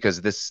this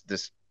because this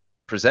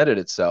presented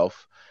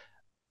itself.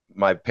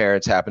 My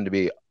parents happen to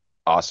be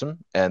awesome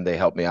and they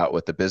helped me out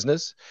with the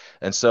business.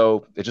 And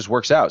so it just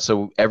works out.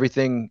 So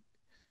everything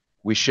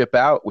we ship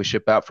out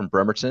from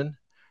Bremerton,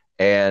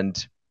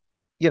 and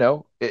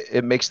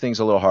it makes things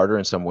a little harder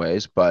in some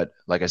ways, but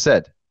like I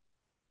said,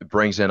 it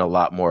brings in a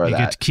lot more of that.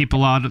 You get to keep a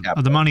lot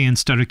of the money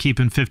instead of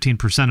keeping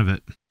 15% of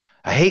it.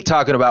 I hate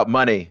talking about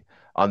money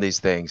on these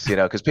things,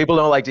 because people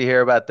don't like to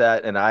hear about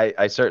that, and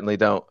I certainly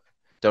don't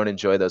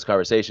enjoy those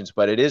conversations.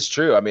 But it is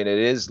true. I mean, it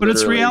is. But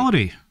it's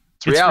reality.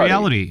 It's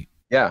reality.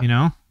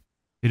 Yeah.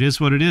 It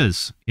is what it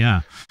is.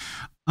 Yeah.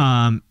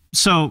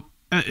 So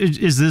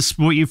is this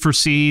what you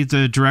foresee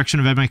the direction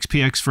of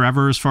MXPX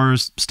forever as far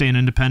as staying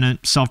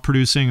independent,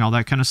 self-producing, all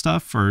that kind of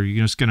stuff? Or are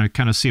you just going to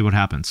kind of see what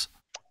happens?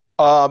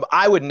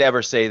 I would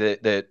never say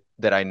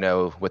that I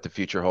know what the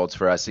future holds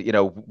for us.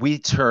 We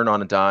turn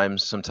on a dime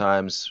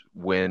sometimes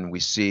when we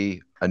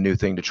see a new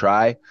thing to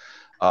try,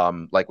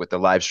 like with the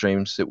live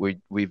streams that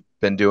we've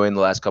been doing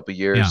the last couple of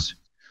years. Yeah.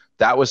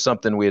 That was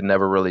something we had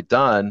never really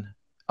done.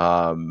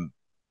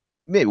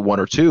 Maybe 1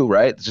 or 2,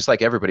 right? Just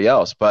like everybody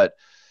else, but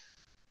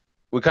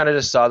we kind of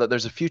just saw that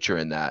there's a future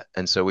in that.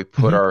 And so we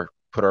put our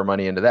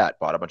money into that,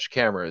 bought a bunch of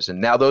cameras,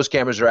 and now those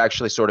cameras are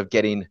actually sort of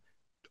getting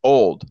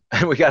old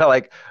and we got to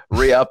like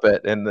re-up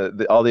it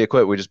and all the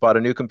equipment. We just bought a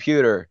new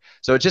computer.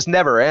 So it just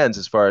never ends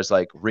as far as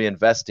like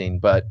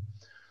reinvesting. But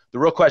the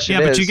real question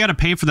is, but you got to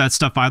pay for that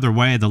stuff either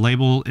way. The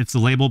label, if the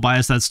label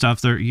buys that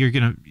stuff, you're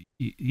going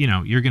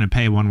to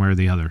pay one way or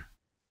the other.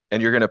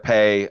 And you're going to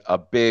pay a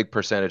big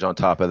percentage on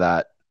top of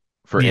that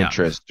for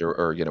interest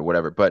or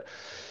whatever. But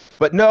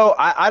no,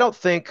 I don't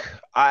think,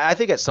 I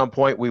think at some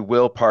point we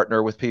will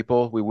partner with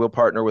people. We will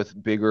partner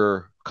with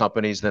bigger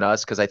companies than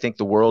us, because I think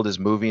the world is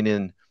moving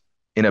in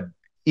a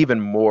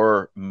even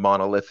more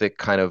monolithic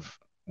kind of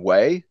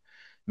way.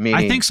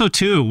 I think so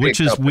too, which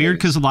is weird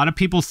because a lot of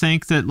people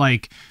think that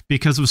like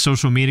because of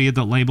social media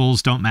that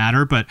labels don't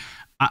matter, but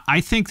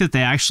I think that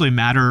they actually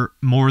matter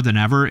more than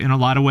ever in a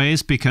lot of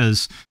ways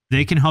because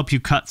they can help you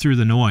cut through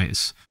the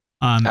noise.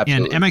 And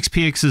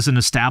MXPX is an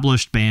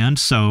established band,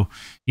 so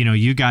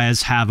you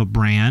guys have a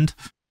brand.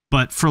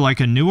 But for like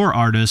a newer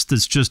artist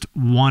that's just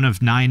one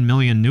of 9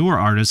 million newer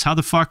artists, how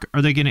the fuck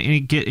are they going to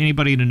get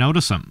anybody to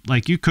notice them?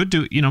 Like you could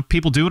do,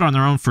 people do it on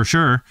their own for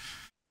sure.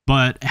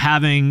 But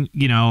having,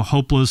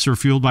 Hopeless or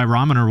Fueled by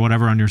Ramen or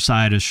whatever on your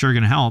side is sure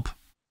going to help.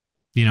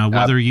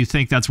 Whether you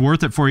think that's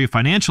worth it for you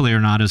financially or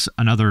not is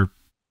another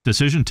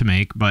decision to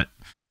make. But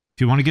if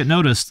you want to get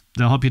noticed,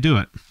 they'll help you do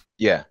it.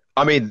 Yeah.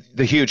 I mean,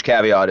 the huge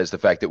caveat is the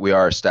fact that we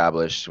are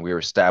established. We were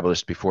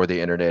established before the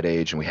internet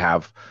age, and we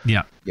have,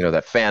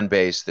 that fan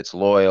base that's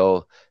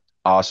loyal,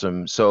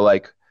 awesome. So,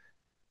 like,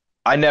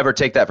 I never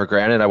take that for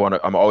granted.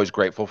 I'm always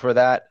grateful for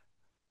that.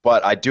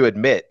 But I do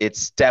admit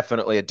it's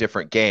definitely a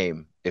different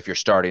game if you're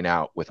starting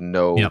out with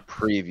no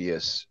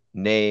previous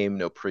name,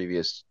 no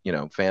previous,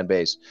 fan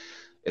base.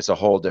 It's a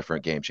whole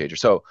different game changer.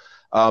 So,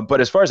 but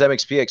as far as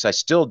MXPX, I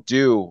still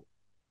do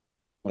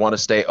want to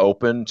stay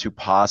open to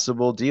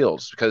possible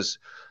deals, because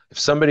if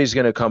somebody's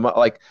going to come up,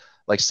 like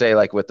say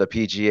like with the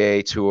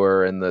PGA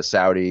Tour and the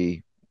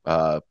Saudi,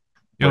 right,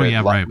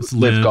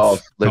 Live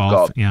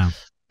Golf, yeah.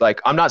 Like,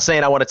 I'm not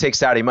saying I want to take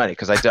Saudi money,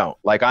 because I don't.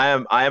 Like, I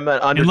am an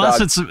underdog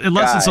Unless it's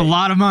a guy.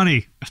 lot of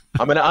money.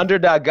 I'm an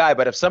underdog guy,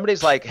 but if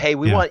somebody's like, "Hey,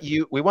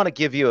 Yeah. we want to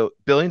give you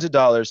billions of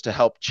dollars to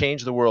help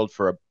change the world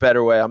for a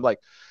better way," I'm like,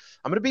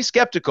 I'm gonna be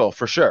skeptical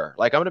for sure.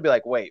 Like, I'm gonna be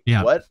like, "Wait,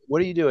 Yeah. what?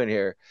 What are you doing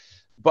here?"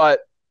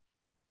 But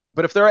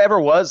if there ever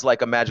was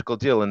like a magical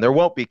deal, and there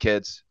won't be,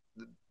 kids,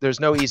 there's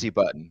no easy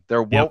button.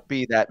 There Yep. won't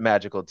be that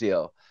magical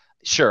deal.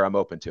 Sure, I'm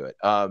open to it.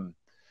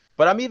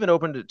 But I'm even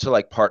open to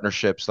like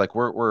partnerships. Like,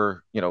 we're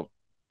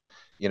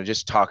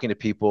just talking to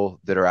people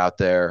that are out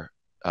there.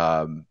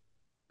 Um,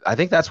 I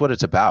think that's what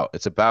it's about.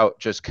 It's about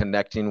just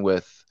connecting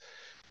with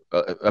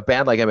a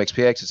band like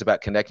MXPX. It's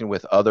about connecting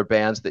with other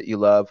bands that you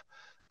love,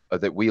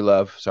 that we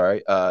love.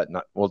 Sorry,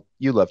 not well,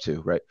 you love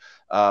too, right?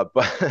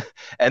 But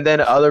and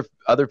then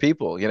other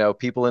people,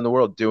 people in the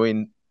world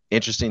doing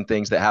interesting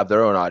things that have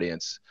their own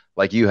audience,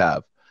 like you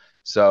have.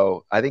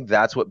 So I think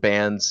that's what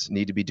bands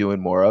need to be doing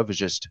more of, is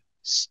just,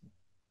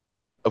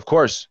 of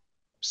course,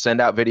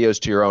 send out videos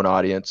to your own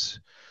audience,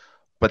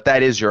 but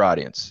that is your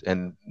audience,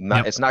 and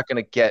Yep. it's not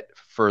going to get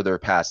further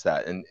past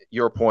that. And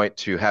your point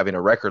to having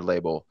a record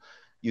label,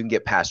 you can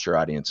get past your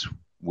audience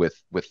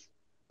with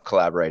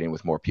collaborating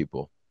with more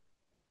people.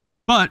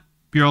 But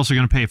you're also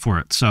going to pay for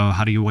it. So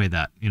how do you weigh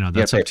that? You got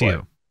That's to pay up to for it.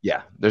 you.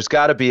 Yeah, there's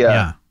got to be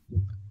Yeah.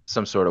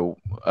 some sort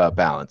of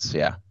balance.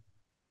 Yeah.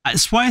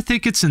 That's why I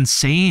think it's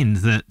insane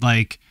that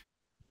like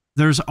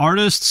there's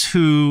artists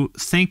who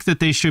think that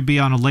they should be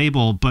on a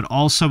label but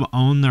also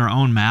own their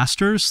own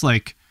masters.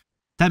 Like,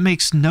 that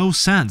makes no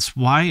sense.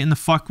 Why in the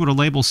fuck would a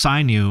label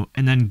sign you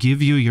and then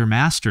give you your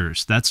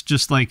masters? That's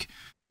just like,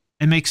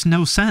 it makes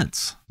no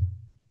sense.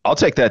 I'll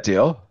take that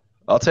deal.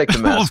 I'll take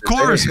the Well, masters. of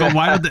course, but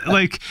why would they,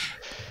 like,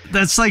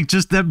 that's like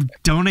just them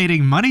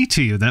donating money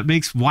to you.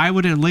 Why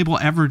would a label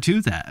ever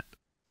do that?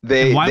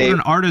 And why would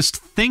an artist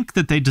think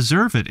that they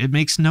deserve it? It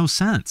makes no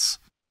sense.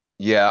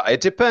 Yeah,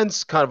 it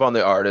depends kind of on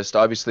the artist.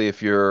 Obviously,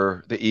 if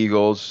you're the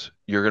Eagles,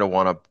 you're gonna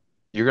want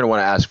to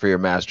ask for your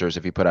masters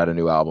if you put out a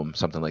new album,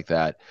 something like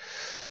that.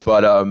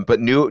 But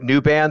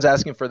new bands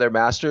asking for their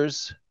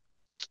masters,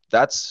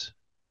 that's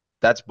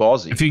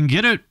ballsy. If you can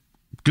get it,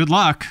 good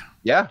luck.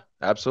 Yeah,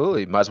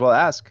 absolutely. Might as well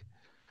ask.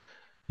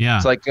 Yeah.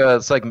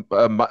 It's like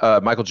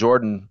Michael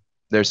Jordan.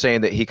 They're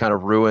saying that he kind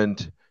of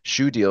ruined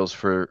shoe deals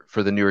for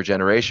the newer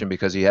generation,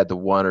 because he had the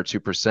 1 or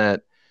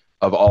 2%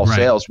 of all Right.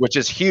 sales, which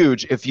is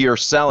huge if you're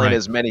selling Right.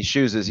 as many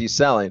shoes as he's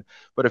selling.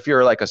 But if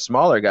you're like a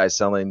smaller guy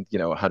selling,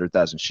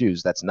 100,000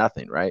 shoes, that's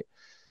nothing, right?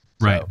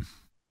 Right. So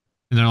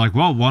And they're like,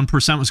 well,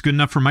 1% was good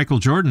enough for Michael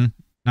Jordan.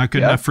 Not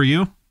good yeah, enough for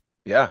you?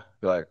 yeah.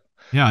 You're like,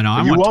 Yeah, no,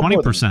 I you want want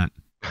more than 20%.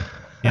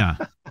 Yeah.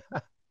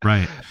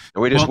 Right.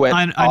 we just Well,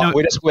 I know.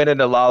 we just went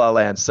into La La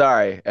Land.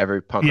 Sorry,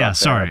 every punk Yeah. rock fan out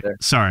Sorry. there.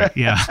 Sorry.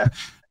 Yeah.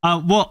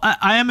 Well,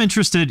 I am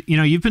interested.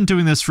 You've been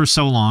doing this for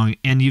so long,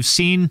 and you've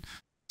seen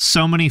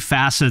so many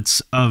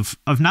facets of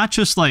not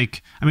just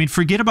like, I mean,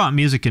 forget about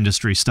music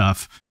industry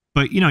stuff,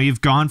 but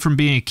you've gone from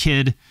being a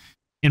kid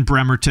in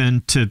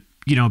Bremerton to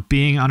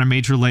being on a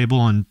major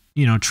label and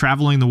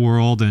traveling the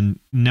world and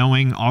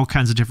knowing all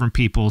kinds of different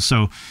people.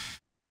 So,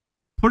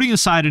 putting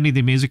aside any of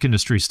the music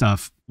industry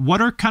stuff,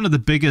 what are kind of the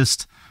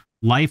biggest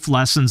life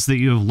lessons that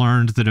you have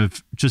learned that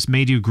have just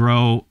made you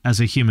grow as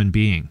a human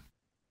being?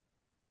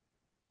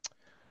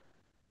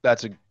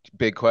 That's a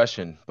big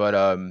question, but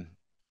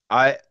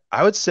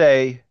I would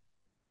say,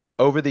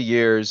 over the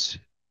years,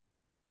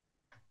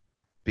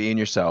 being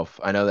yourself.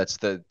 I know that's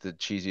the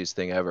cheesiest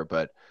thing ever,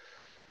 but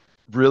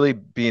really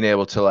being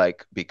able to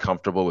like be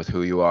comfortable with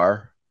who you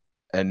are,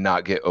 and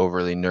not get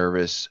overly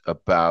nervous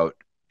about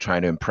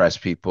trying to impress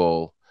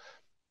people.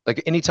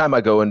 Like, anytime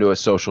I go into a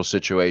social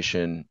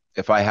situation,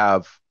 if I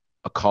have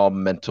a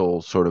calm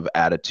mental sort of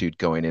attitude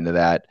going into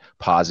that,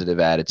 positive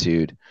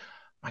attitude,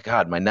 my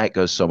God, my night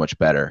goes so much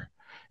better.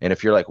 And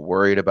if you're like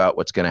worried about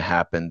what's going to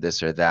happen,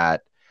 this or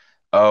that,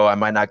 oh, I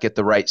might not get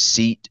the right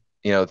seat,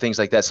 things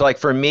like that. So, like,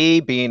 for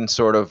me, being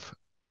sort of,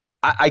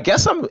 I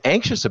guess I'm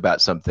anxious about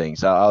some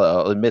things.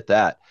 I'll admit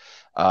that.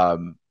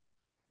 Um,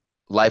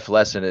 Life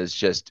lesson is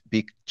just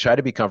try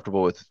to be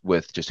comfortable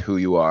with just who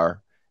you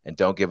are, and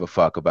don't give a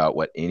fuck about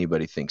what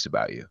anybody thinks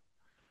about you.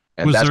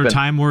 And Was that's there a been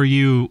time where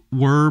you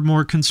were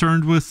more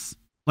concerned with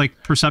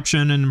like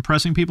perception and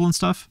impressing people and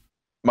stuff?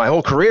 my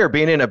whole career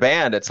being in a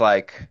band. It's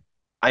like,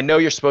 I know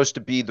you're supposed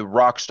to be the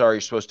rock star.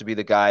 You're supposed to be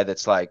the guy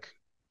that's like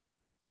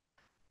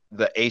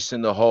the ace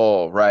in the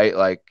hole, right?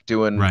 Like,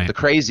 doing Right. the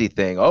crazy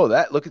thing. Oh,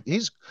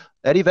 he's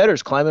Eddie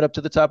Vedder's climbing up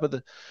to the top of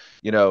the,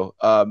 you know.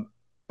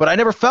 But I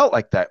never felt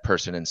like that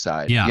person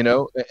inside. Yeah.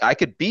 I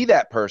could be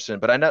that person,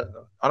 but I don't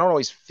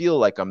always feel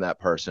like I'm that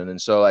person. And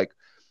so, like,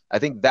 I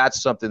think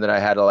that's something that I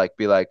had to like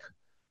be like,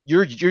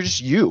 you're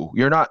just you.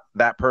 You're not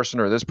that person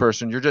or this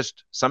person. You're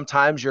just,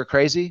 sometimes you're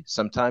crazy,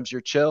 sometimes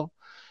you're chill.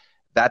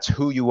 That's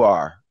who you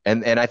are.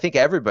 And I think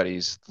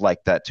everybody's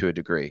like that to a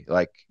degree.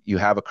 Like, you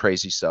have a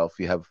crazy self,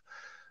 you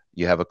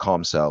have a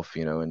calm self,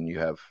 and you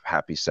have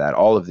happy, sad,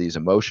 all of these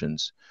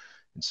emotions.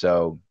 And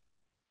so,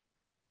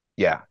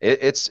 yeah,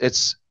 it's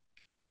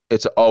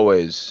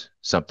always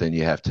something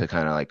you have to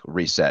kind of like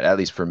reset, at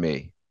least for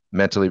me.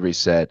 mentally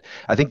reset.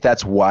 I think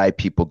that's why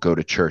people go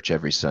to church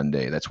every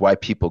Sunday. That's why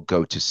people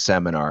go to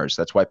seminars.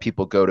 That's why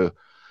people go to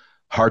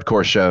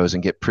hardcore shows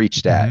and get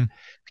preached at, Hmm.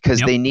 because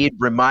Yep. they need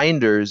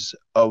reminders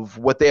of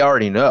what they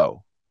already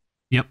know.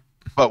 Yep.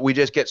 But we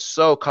just get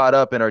so caught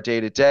up in our day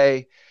to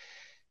day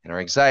and our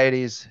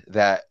anxieties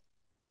that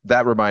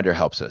that reminder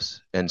helps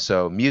us. And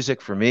so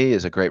music for me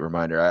is a great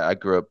reminder. I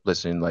grew up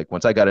listening, like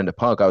once I got into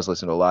punk, I was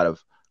listening to a lot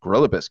of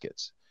Gorilla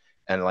Biscuits.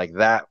 And like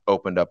that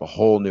opened up a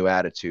whole new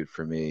attitude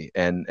for me.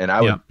 And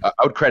Yep. I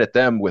would credit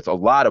them with a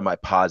lot of my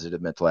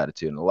positive mental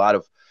attitude and a lot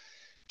of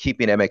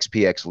keeping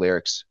MXPX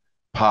lyrics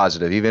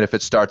positive, even if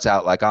it starts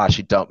out like, ah,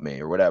 she dumped me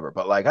or whatever.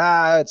 But like,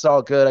 ah, it's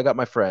all good. I got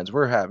my friends.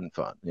 We're having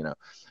fun, you know?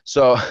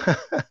 So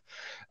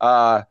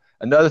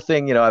another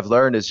thing, you know, I've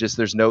learned is just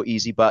there's no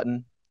easy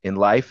button in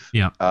life.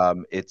 Yep.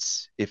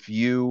 It's if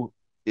you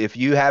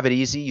have it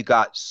easy, you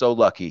got so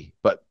lucky.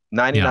 But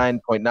Yeah.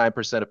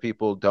 99.9% of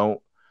people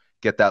don't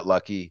get that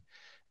lucky.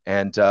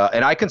 And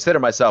I consider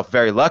myself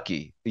very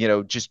lucky, you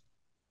know, just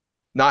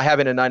not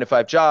having a 9 to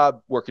 5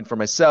 job, working for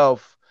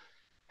myself,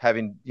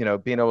 having, you know,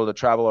 being able to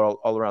travel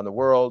all around the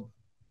world,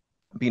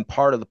 being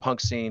part of the punk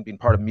scene, being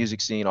part of the music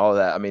scene, all of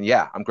that. I mean,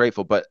 yeah, I'm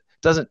grateful, but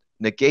it doesn't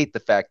negate the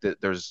fact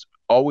that there's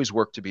always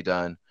work to be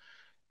done.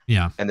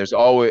 Yeah. And there's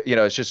always, you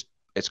know,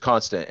 it's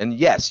constant. And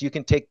yes, you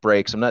can take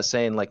breaks. I'm not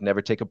saying like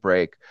never take a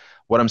break.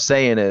 What I'm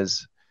saying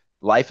is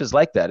life is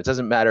like that. It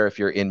doesn't matter if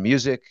you're in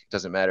music, it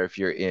doesn't matter if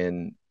you're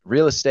in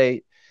real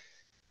estate.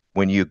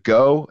 When you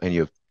go and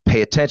you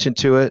pay attention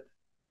to it,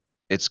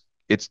 it's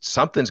it's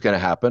something's going to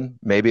happen.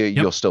 Maybe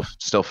Yep. you'll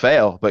still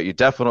fail, but you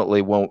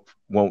definitely won't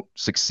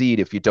succeed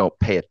if you don't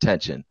pay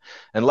attention.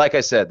 And like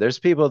I said, there's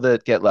people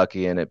that get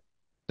lucky and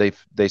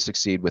they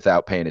succeed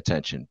without paying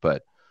attention.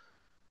 But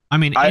I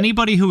mean, I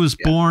anybody who was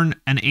yeah, born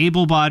an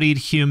able-bodied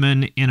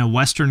human in a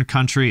Western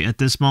country at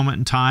this moment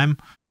in time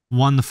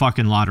won the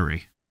fucking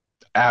lottery.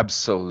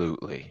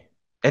 absolutely.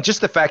 And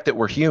just the fact that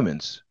we're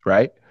humans,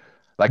 right?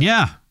 Like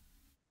Yeah.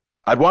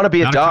 I'd want to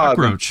be a Not a dog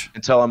cockroach.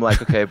 until I'm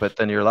like, okay, but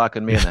then you're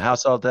locking me in Yeah. the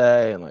house all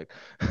day and like,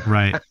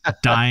 Right.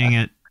 Dying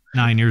at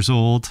 9 years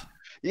old.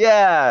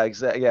 yeah,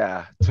 exactly,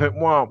 yeah.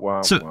 Wah,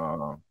 wah, So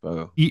wah.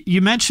 Boo.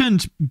 you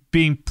mentioned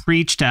being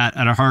preached at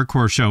a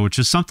hardcore show, which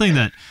is something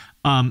that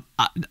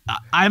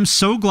I'm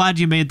so glad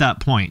you made that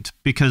point,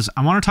 because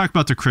I want to talk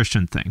about the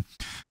Christian thing.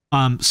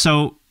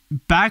 So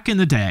back in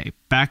the day,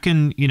 back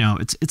in, you know,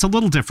 it's a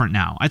little different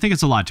now. I think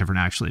it's a lot different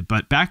actually,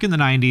 but back in the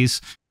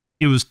 90s,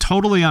 it was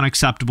totally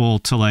unacceptable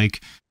to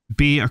like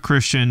be a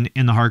Christian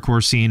in the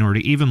hardcore scene or to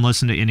even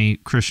listen to any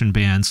Christian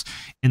bands.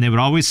 And they would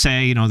always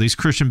say, you know, these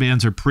Christian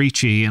bands are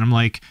preachy. And I'm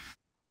like,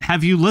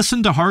 have you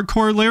listened to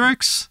hardcore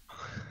lyrics?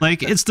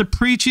 Like, it's the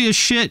preachiest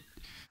shit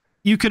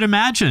you could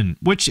imagine,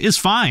 which is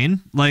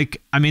fine.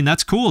 Like, I mean,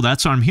 that's cool.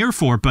 That's what I'm here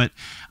for. But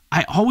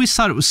I always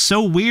thought it was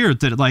so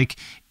weird that like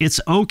it's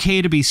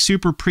okay to be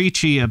super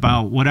preachy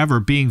about whatever,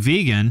 being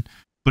vegan,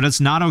 but it's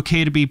not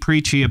okay to be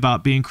preachy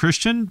about being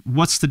Christian.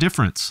 What's the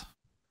difference?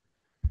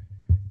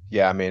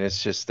 Yeah, I mean,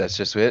 that's just it.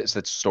 It's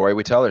the story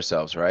we tell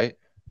ourselves, right?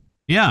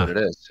 That's what Yeah. it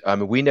is. I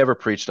mean, we never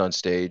preached on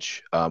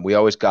stage. We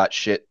always got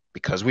shit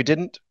because we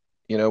didn't,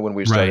 you know, when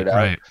we Right. started out.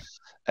 Right.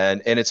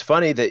 And it's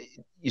funny that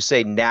you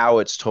say now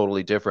it's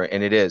totally different,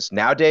 and it is.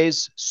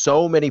 Nowadays,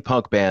 so many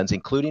punk bands,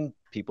 including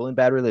people in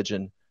Bad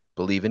Religion,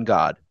 believe in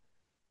God.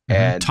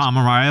 And Tom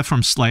Araya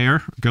from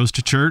Slayer goes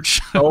to church.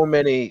 so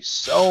many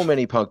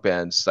punk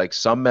bands, like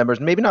some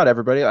members, maybe not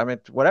everybody. I mean,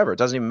 whatever, it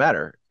doesn't even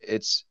matter.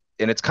 It's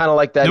kind of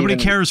like that. Nobody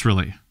Even cares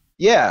really.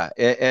 yeah,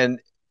 and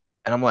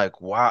I'm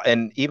like, wow.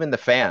 And even the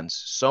fans,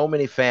 so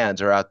many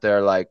fans are out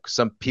there, like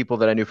some people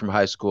that I knew from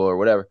high school or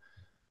whatever,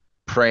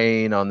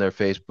 praying on their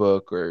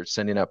Facebook or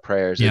sending out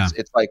prayers. Yeah.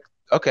 It's like,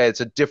 okay,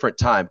 it's a different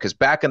time, because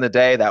back in the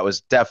day that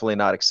was definitely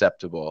not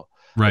acceptable.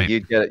 Like Right.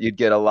 you'd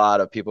get a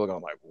lot of people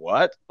going like,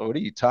 what are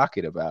you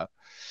talking about?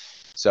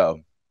 So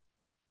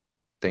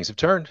things have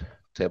turned,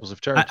 tables have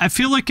turned. I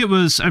feel like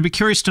I'd be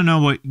curious to know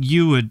what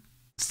you would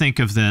think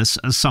of this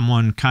as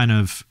someone kind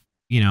of,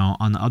 you know,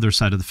 on the other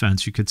side of the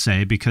fence, you could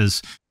say,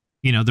 because,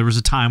 you know, there was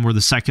a time where the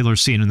secular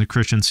scene and the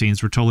Christian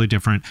scenes were totally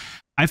different.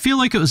 I feel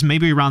like it was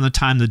maybe around the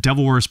time the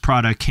Devil Wears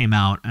Prada came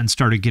out and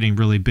started getting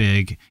really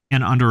big,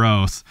 and Under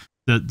Oath,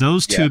 that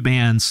those two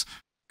bands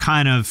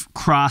kind of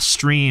cross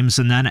streams.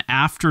 And then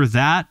after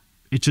that,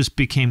 it just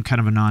became kind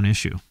of a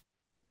non-issue.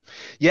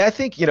 Yeah, I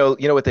think, you know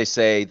what they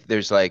say,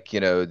 there's like, people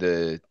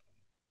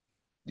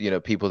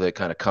that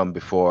kind of come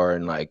before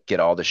and like get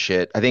all the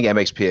shit. I think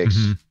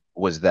MXPX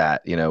was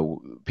that,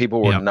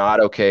 people were not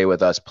okay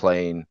with us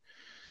playing.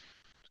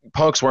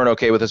 Punks weren't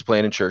okay with us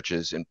playing in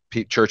churches, and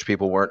church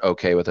people weren't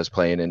okay with us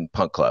playing in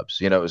punk clubs.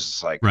 It was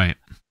just like, right.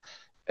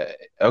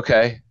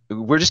 Okay,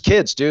 we're just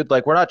kids, dude.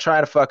 Like, we're not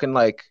trying to fucking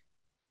like,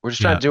 we're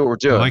just trying to do what we're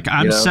doing. Like,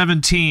 I'm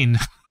 17.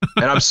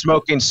 And I'm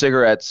smoking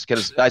cigarettes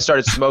because I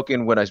started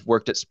smoking when I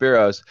worked at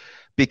Spiro's,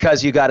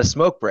 because you got a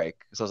smoke break.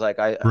 So I was like,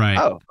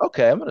 oh,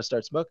 okay, I'm gonna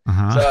start smoking.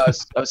 So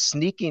I was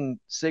sneaking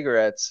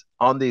cigarettes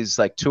on these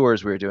like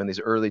tours we were doing,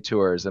 these early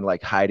tours, and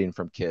like hiding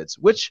from kids,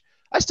 which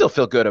I still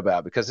feel good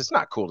about, because it's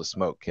not cool to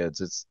smoke,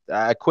 kids.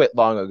 I quit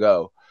long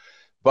ago,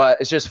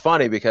 But it's just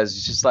funny because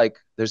it's just like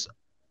there's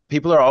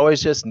people are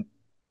always just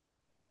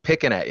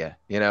picking at you.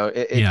 You know,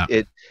 Yeah.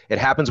 it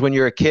happens when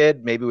you're a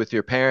kid, maybe with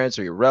your parents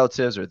or your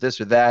relatives or this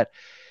or that.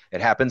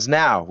 It happens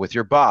now with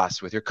your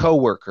boss, with your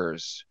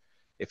coworkers.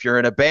 If you're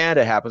in a band,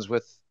 it happens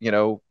with,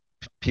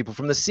 people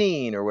from the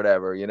scene or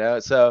whatever,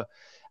 So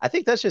I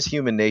think that's just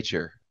human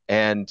nature.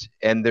 And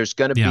there's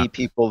going to Yeah. be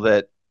people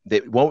that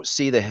won't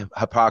see the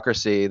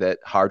hypocrisy that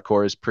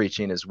hardcore is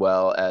preaching, as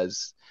well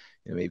as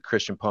maybe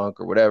Christian punk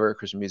or whatever,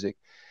 Christian music.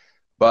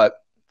 But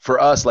for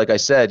us, like I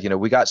said,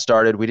 we got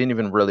started. We didn't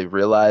even really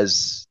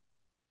realize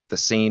the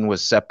scene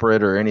was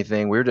separate or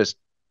anything.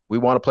 We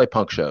want to play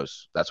punk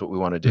shows. That's what we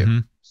want to do. Hmm.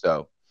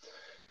 So,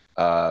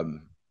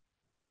 um,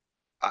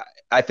 I,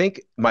 I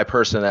think my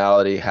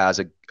personality has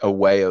a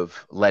way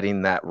of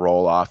letting that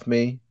roll off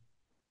me,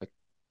 like,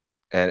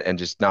 and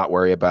just not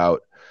worry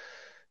about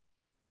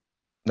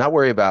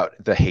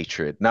the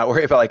hatred, not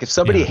worry about, like, if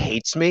somebody Yeah.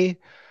 hates me,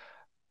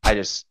 I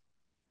just,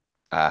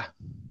 I'm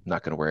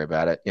not going to worry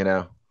about it,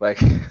 like,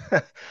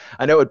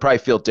 I know it would probably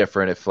feel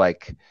different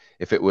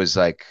if it was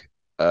like,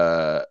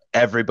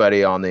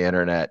 everybody on the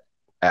internet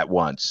at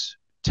once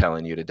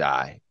telling you to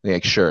die.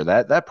 Like, sure,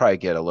 that probably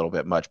get a little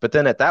bit much, but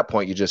then at that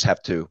point, you just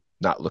have to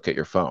not look at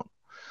your phone.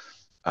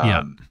 Yeah.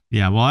 Um,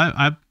 Yeah.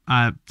 Well,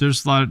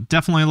 there's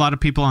definitely a lot of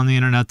people on the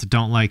internet that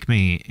don't like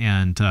me.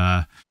 And,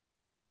 at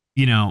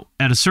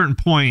a certain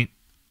point,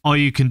 all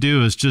you can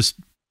do is just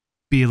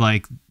be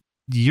like,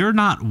 you're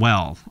not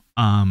well.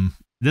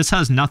 This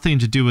has nothing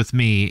to do with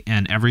me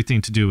and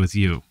everything to do with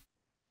you.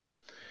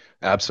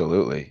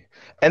 Absolutely.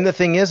 And the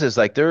thing is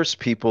like there's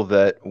people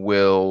that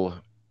will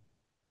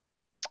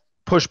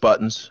push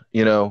buttons,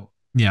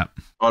 Yeah.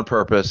 on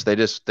purpose.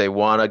 They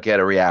want to get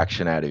a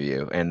reaction out of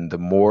you. And the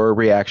more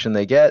reaction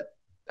they get,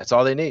 that's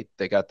all they need.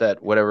 They got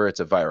that, whatever, it's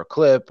a viral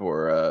clip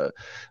or a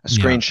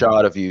Yeah.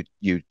 screenshot of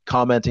you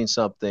commenting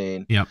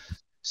something. Yep.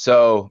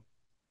 So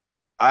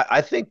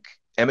I think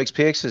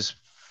MXPX has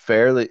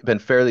been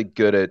fairly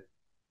good at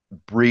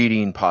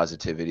breeding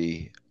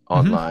positivity Hmm.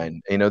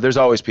 online. There's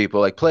always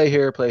people like play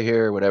here,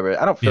 whatever.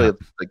 I don't feel Yeah.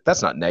 like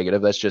that's not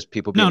negative. That's just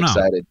people being No, no.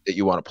 excited that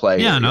you want to play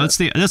Yeah, here. no, that's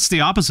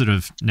the opposite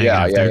of Yeah,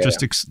 negative.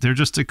 yeah, They're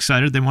just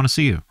excited. They want to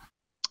see you.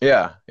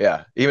 yeah,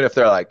 yeah. Even if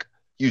they're like,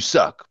 you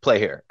suck, play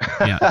here.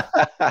 Yeah.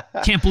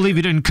 Can't believe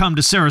you didn't come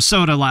to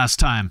Sarasota last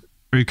time.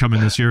 Are you coming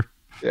this year?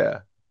 Yeah.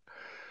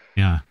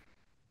 Yeah.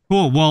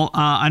 Cool. Well,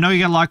 I know you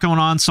got a lot going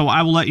on, so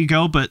I will let you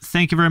go. But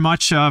thank you very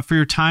much for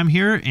your time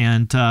here,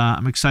 and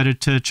I'm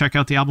excited to check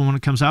out the album when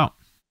it comes out.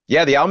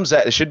 Yeah, the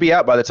it should be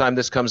out by the time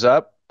this comes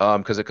up,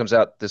 because it comes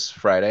out this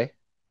Friday.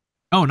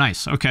 Oh,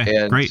 nice. Okay,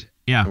 And great.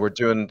 Yeah. we're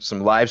doing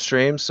some live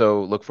streams,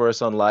 so look for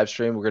us on live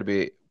stream. We're going to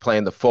be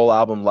playing the full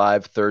album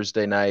live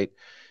Thursday night.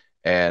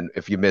 And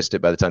if you missed it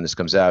by the time this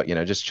comes out,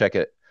 just check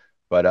it.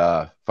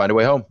 But find a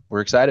way home.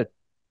 We're excited.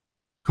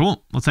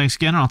 Cool. Well, thanks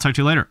again, and I'll talk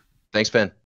to you later. Thanks, Ben.